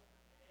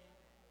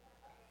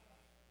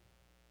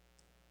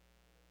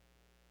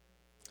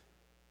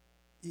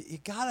you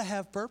got to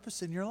have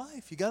purpose in your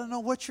life. You got to know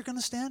what you're going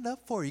to stand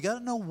up for. You got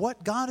to know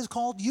what God has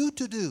called you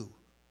to do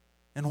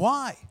and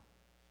why.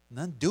 And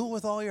then do it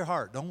with all your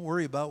heart. Don't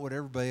worry about what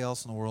everybody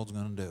else in the world's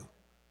going to do.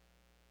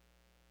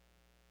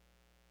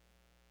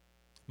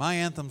 My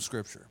anthem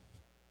scripture.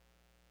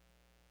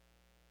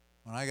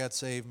 When I got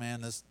saved,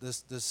 man,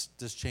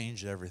 this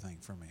changed everything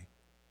for me.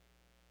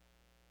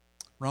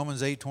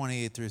 Romans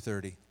 8:28 through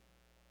 30.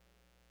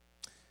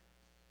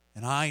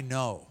 And I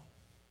know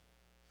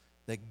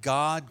that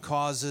God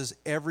causes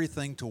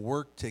everything to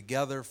work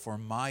together for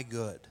my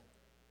good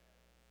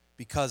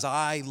because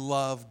I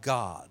love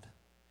God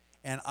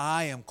and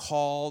I am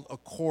called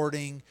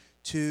according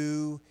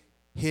to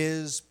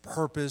His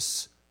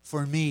purpose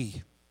for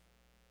me.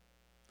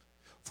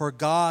 For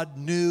God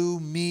knew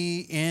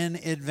me in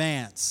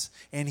advance,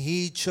 and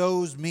He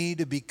chose me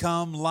to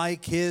become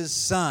like His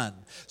Son,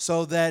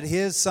 so that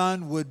His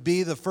Son would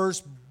be the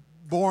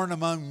firstborn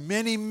among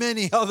many,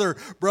 many other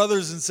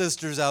brothers and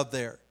sisters out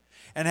there.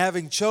 And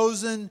having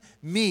chosen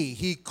me,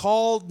 He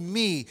called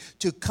me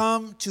to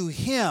come to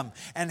Him.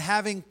 And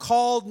having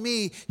called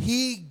me,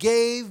 He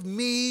gave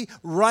me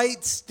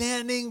right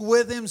standing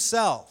with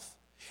Himself.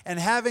 And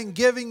having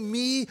given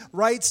me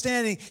right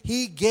standing,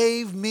 He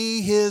gave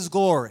me His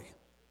glory.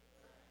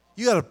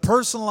 You got to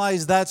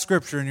personalize that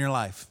scripture in your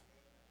life.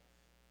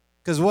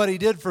 Because what He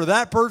did for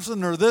that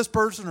person or this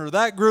person or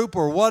that group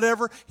or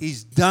whatever,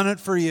 He's done it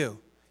for you.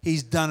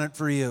 He's done it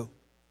for you.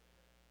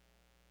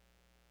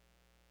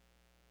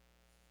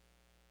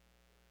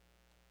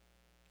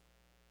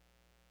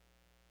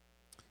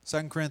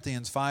 Second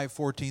Corinthians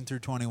 5:14 through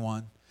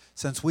 21.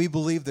 Since we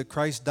believe that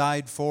Christ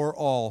died for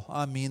all,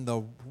 I mean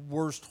the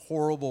worst,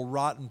 horrible,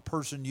 rotten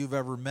person you've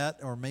ever met,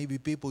 or maybe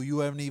people you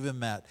haven't even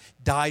met,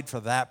 died for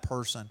that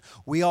person.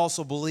 We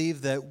also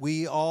believe that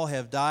we all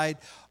have died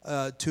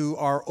to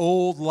our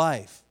old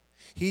life.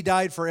 He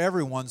died for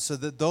everyone so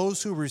that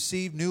those who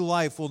receive new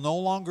life will no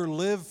longer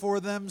live for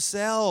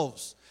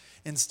themselves.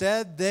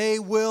 Instead, they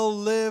will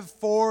live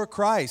for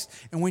Christ.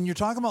 And when you're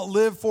talking about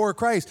live for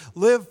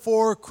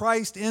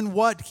Christ in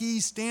what He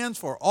stands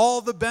for.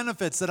 All the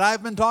benefits that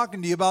I've been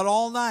talking to you about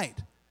all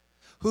night.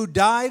 Who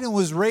died and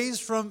was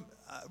raised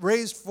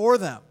for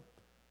them.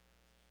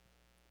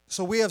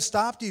 So we have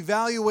stopped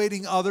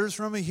evaluating others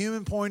from a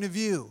human point of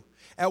view.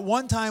 At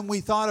one time,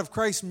 we thought of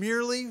Christ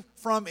merely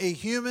from a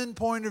human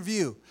point of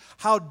view.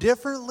 How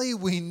differently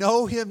we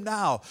know him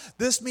now.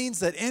 This means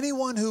that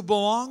anyone who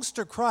belongs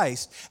to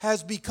Christ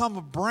has become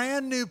a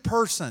brand new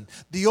person.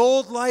 The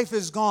old life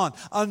is gone.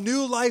 A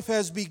new life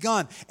has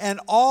begun. And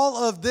all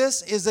of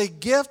this is a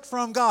gift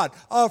from God,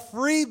 a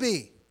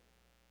freebie,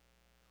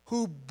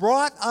 who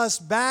brought us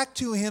back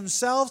to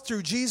himself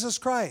through Jesus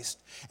Christ.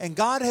 And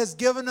God has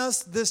given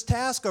us this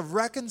task of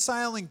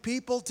reconciling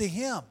people to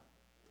him.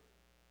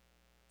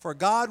 For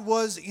God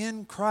was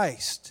in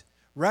Christ,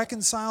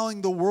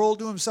 reconciling the world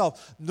to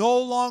himself,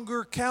 no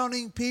longer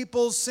counting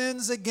people's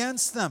sins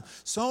against them.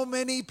 So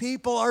many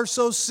people are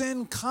so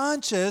sin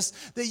conscious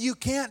that you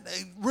can't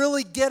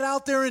really get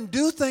out there and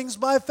do things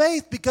by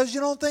faith because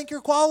you don't think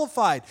you're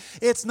qualified.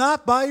 It's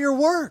not by your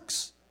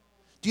works.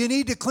 Do you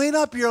need to clean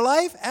up your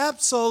life?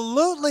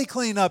 Absolutely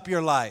clean up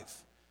your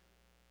life.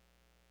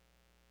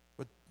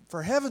 But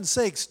for heaven's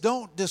sakes,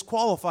 don't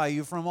disqualify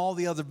you from all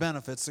the other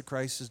benefits that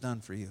Christ has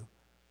done for you.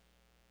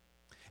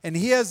 And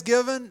he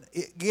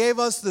gave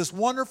us this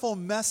wonderful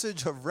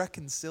message of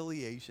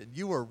reconciliation.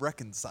 You are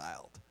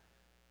reconciled.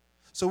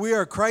 So we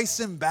are Christ's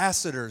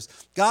ambassadors.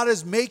 God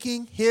is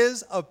making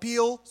his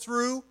appeal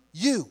through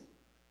you.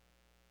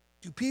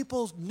 Do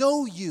people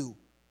know you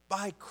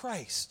by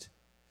Christ?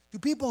 Do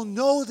people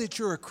know that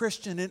you're a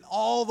Christian in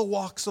all the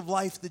walks of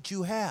life that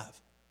you have?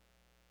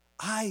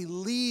 I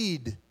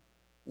lead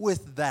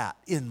with that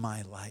in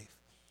my life.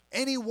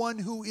 Anyone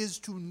who is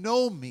to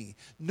know me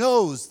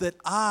knows that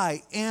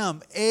I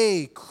am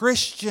a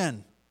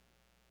Christian.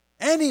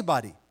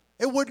 Anybody.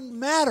 It wouldn't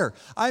matter.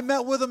 I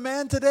met with a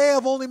man today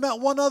I've only met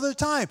one other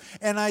time.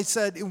 And I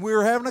said, we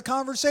were having a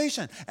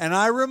conversation. And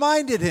I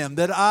reminded him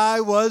that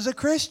I was a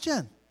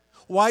Christian.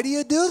 Why do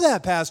you do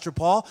that, Pastor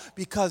Paul?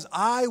 Because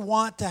I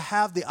want to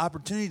have the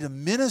opportunity to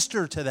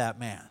minister to that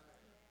man.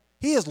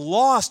 He is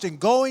lost and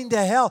going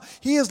to hell.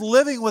 He is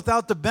living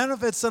without the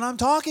benefits that I'm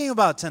talking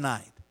about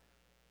tonight.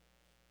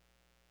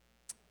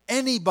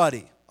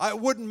 Anybody, it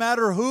wouldn't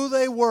matter who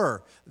they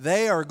were,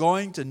 they are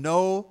going to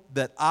know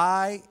that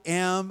I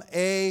am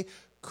a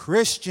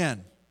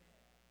Christian.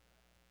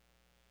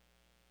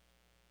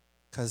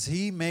 Because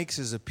he makes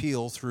his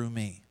appeal through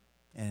me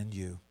and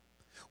you.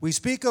 We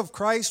speak of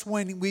Christ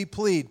when we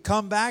plead,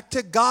 come back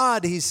to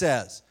God, he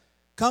says.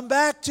 Come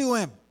back to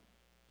him.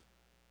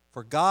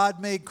 For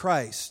God made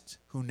Christ,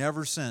 who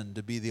never sinned,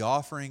 to be the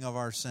offering of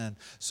our sin,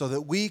 so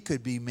that we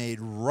could be made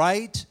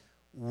right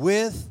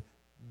with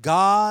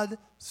God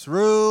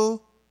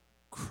through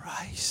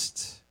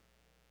Christ.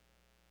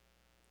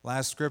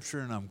 Last scripture,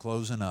 and I'm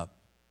closing up.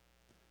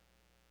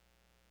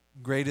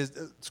 Greatest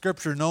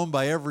scripture known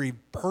by every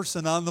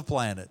person on the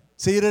planet.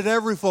 See it at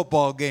every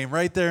football game,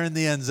 right there in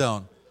the end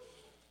zone.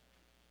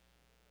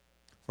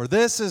 For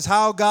this is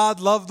how God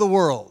loved the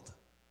world,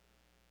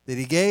 that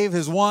he gave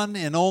his one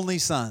and only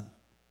Son,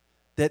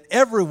 that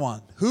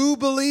everyone who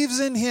believes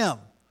in him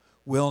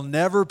will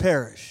never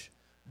perish,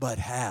 but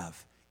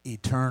have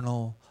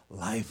eternal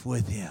life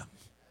with him.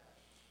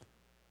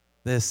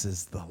 This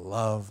is the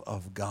love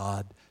of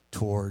God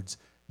towards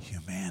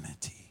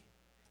humanity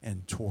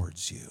and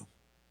towards you.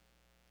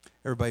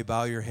 Everybody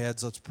bow your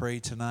heads. Let's pray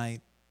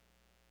tonight.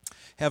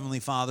 Heavenly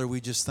Father,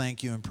 we just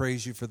thank you and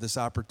praise you for this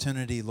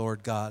opportunity,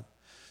 Lord God,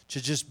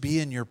 to just be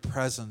in your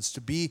presence,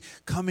 to be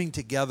coming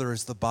together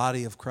as the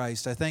body of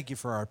Christ. I thank you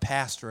for our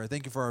pastor. I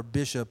thank you for our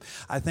bishop.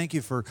 I thank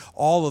you for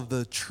all of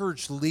the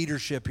church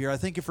leadership here. I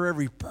thank you for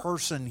every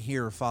person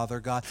here, Father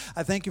God.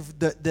 I thank you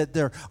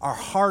that our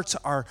hearts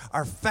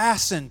are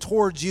fastened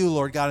towards you,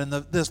 Lord God, and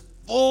this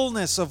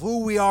fullness of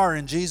who we are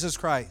in Jesus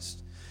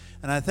Christ.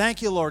 And I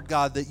thank you, Lord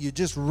God, that you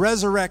just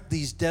resurrect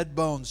these dead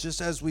bones,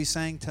 just as we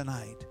sang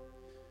tonight.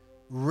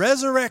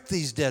 Resurrect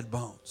these dead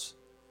bones.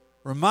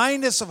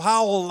 Remind us of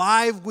how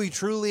alive we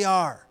truly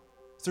are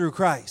through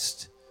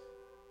Christ.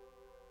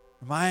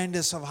 Remind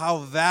us of how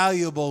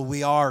valuable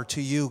we are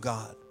to you,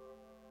 God,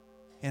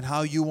 and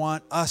how you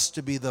want us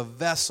to be the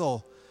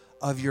vessel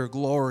of your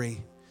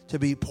glory to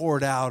be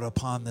poured out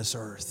upon this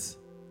earth.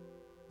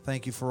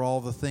 Thank you for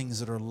all the things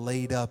that are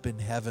laid up in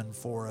heaven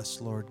for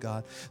us, Lord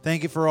God.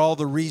 Thank you for all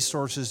the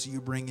resources you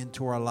bring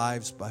into our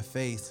lives by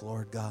faith,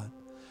 Lord God.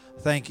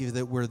 Thank you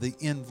that we're the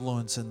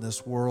influence in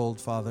this world,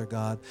 Father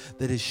God,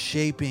 that is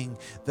shaping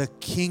the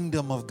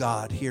kingdom of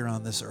God here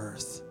on this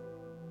earth.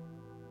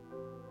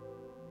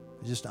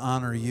 I just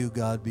honor you,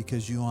 God,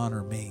 because you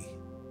honor me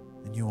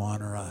and you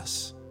honor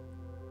us.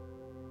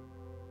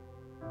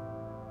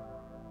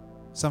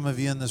 Some of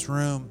you in this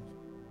room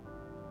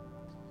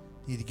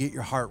need to get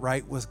your heart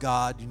right with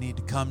God. You need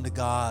to come to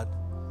God.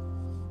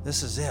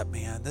 This is it,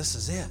 man. This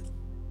is it.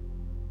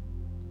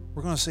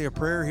 We're going to say a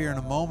prayer here in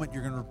a moment.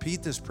 You're going to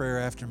repeat this prayer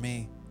after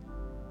me.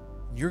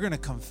 You're going to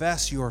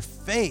confess your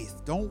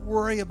faith. Don't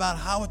worry about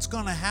how it's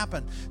going to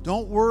happen.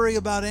 Don't worry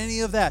about any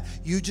of that.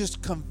 You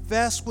just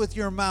confess with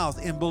your mouth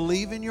and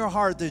believe in your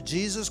heart that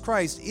Jesus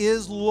Christ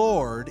is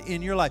Lord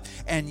in your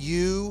life, and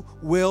you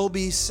will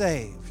be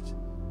saved.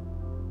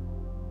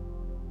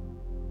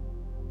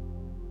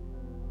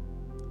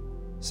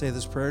 Say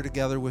this prayer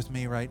together with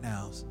me right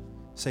now.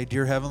 Say,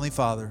 Dear Heavenly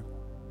Father,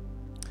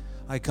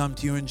 I come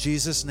to you in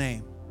Jesus'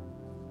 name.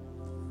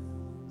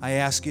 I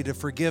ask you to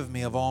forgive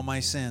me of all my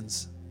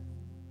sins.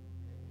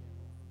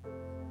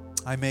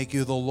 I make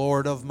you the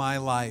Lord of my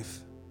life.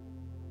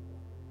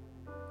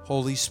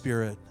 Holy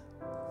Spirit,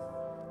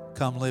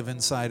 come live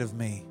inside of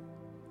me.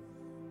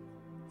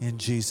 In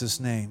Jesus'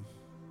 name,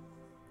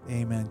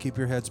 amen. Keep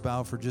your heads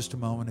bowed for just a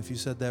moment. If you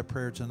said that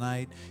prayer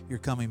tonight, you're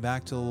coming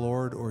back to the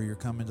Lord or you're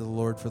coming to the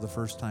Lord for the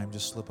first time,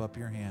 just slip up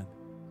your hand.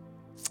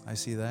 I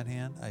see that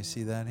hand. I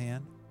see that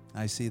hand.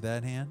 I see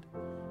that hand.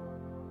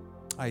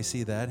 I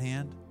see that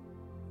hand.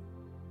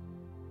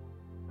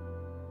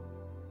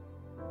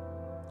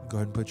 Go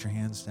ahead and put your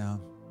hands down.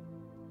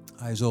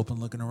 Eyes open,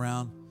 looking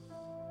around.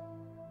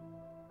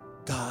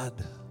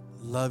 God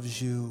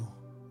loves you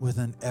with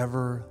an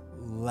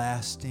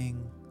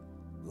everlasting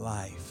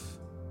life.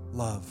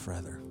 Love,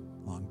 rather.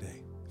 Long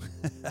day.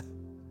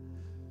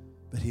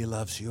 But He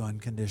loves you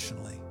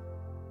unconditionally.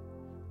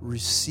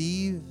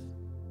 Receive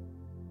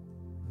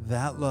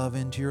that love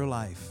into your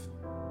life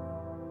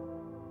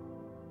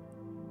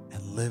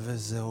and live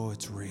as though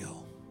it's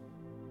real.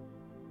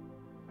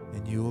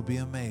 And you will be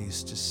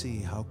amazed to see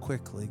how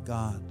quickly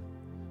God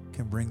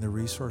can bring the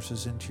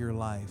resources into your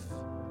life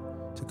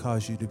to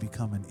cause you to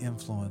become an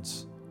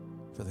influence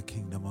for the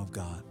kingdom of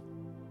God.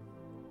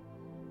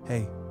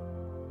 Hey,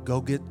 go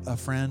get a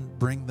friend,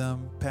 bring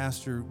them.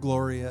 Pastor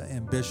Gloria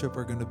and Bishop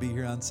are going to be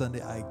here on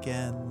Sunday. I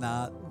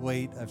cannot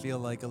wait. I feel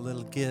like a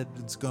little kid.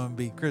 It's going to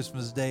be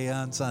Christmas Day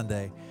on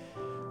Sunday.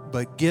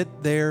 But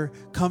get there.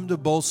 Come to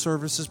both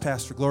services.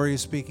 Pastor Gloria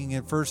speaking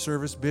in first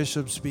service,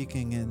 Bishop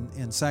speaking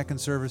in second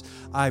service.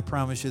 I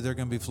promise you they're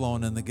going to be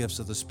flowing in the gifts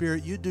of the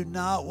Spirit. You do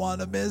not want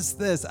to miss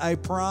this. I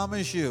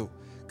promise you.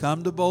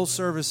 Come to both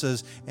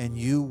services and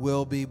you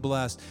will be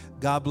blessed.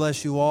 God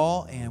bless you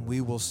all, and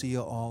we will see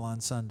you all on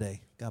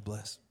Sunday. God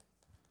bless.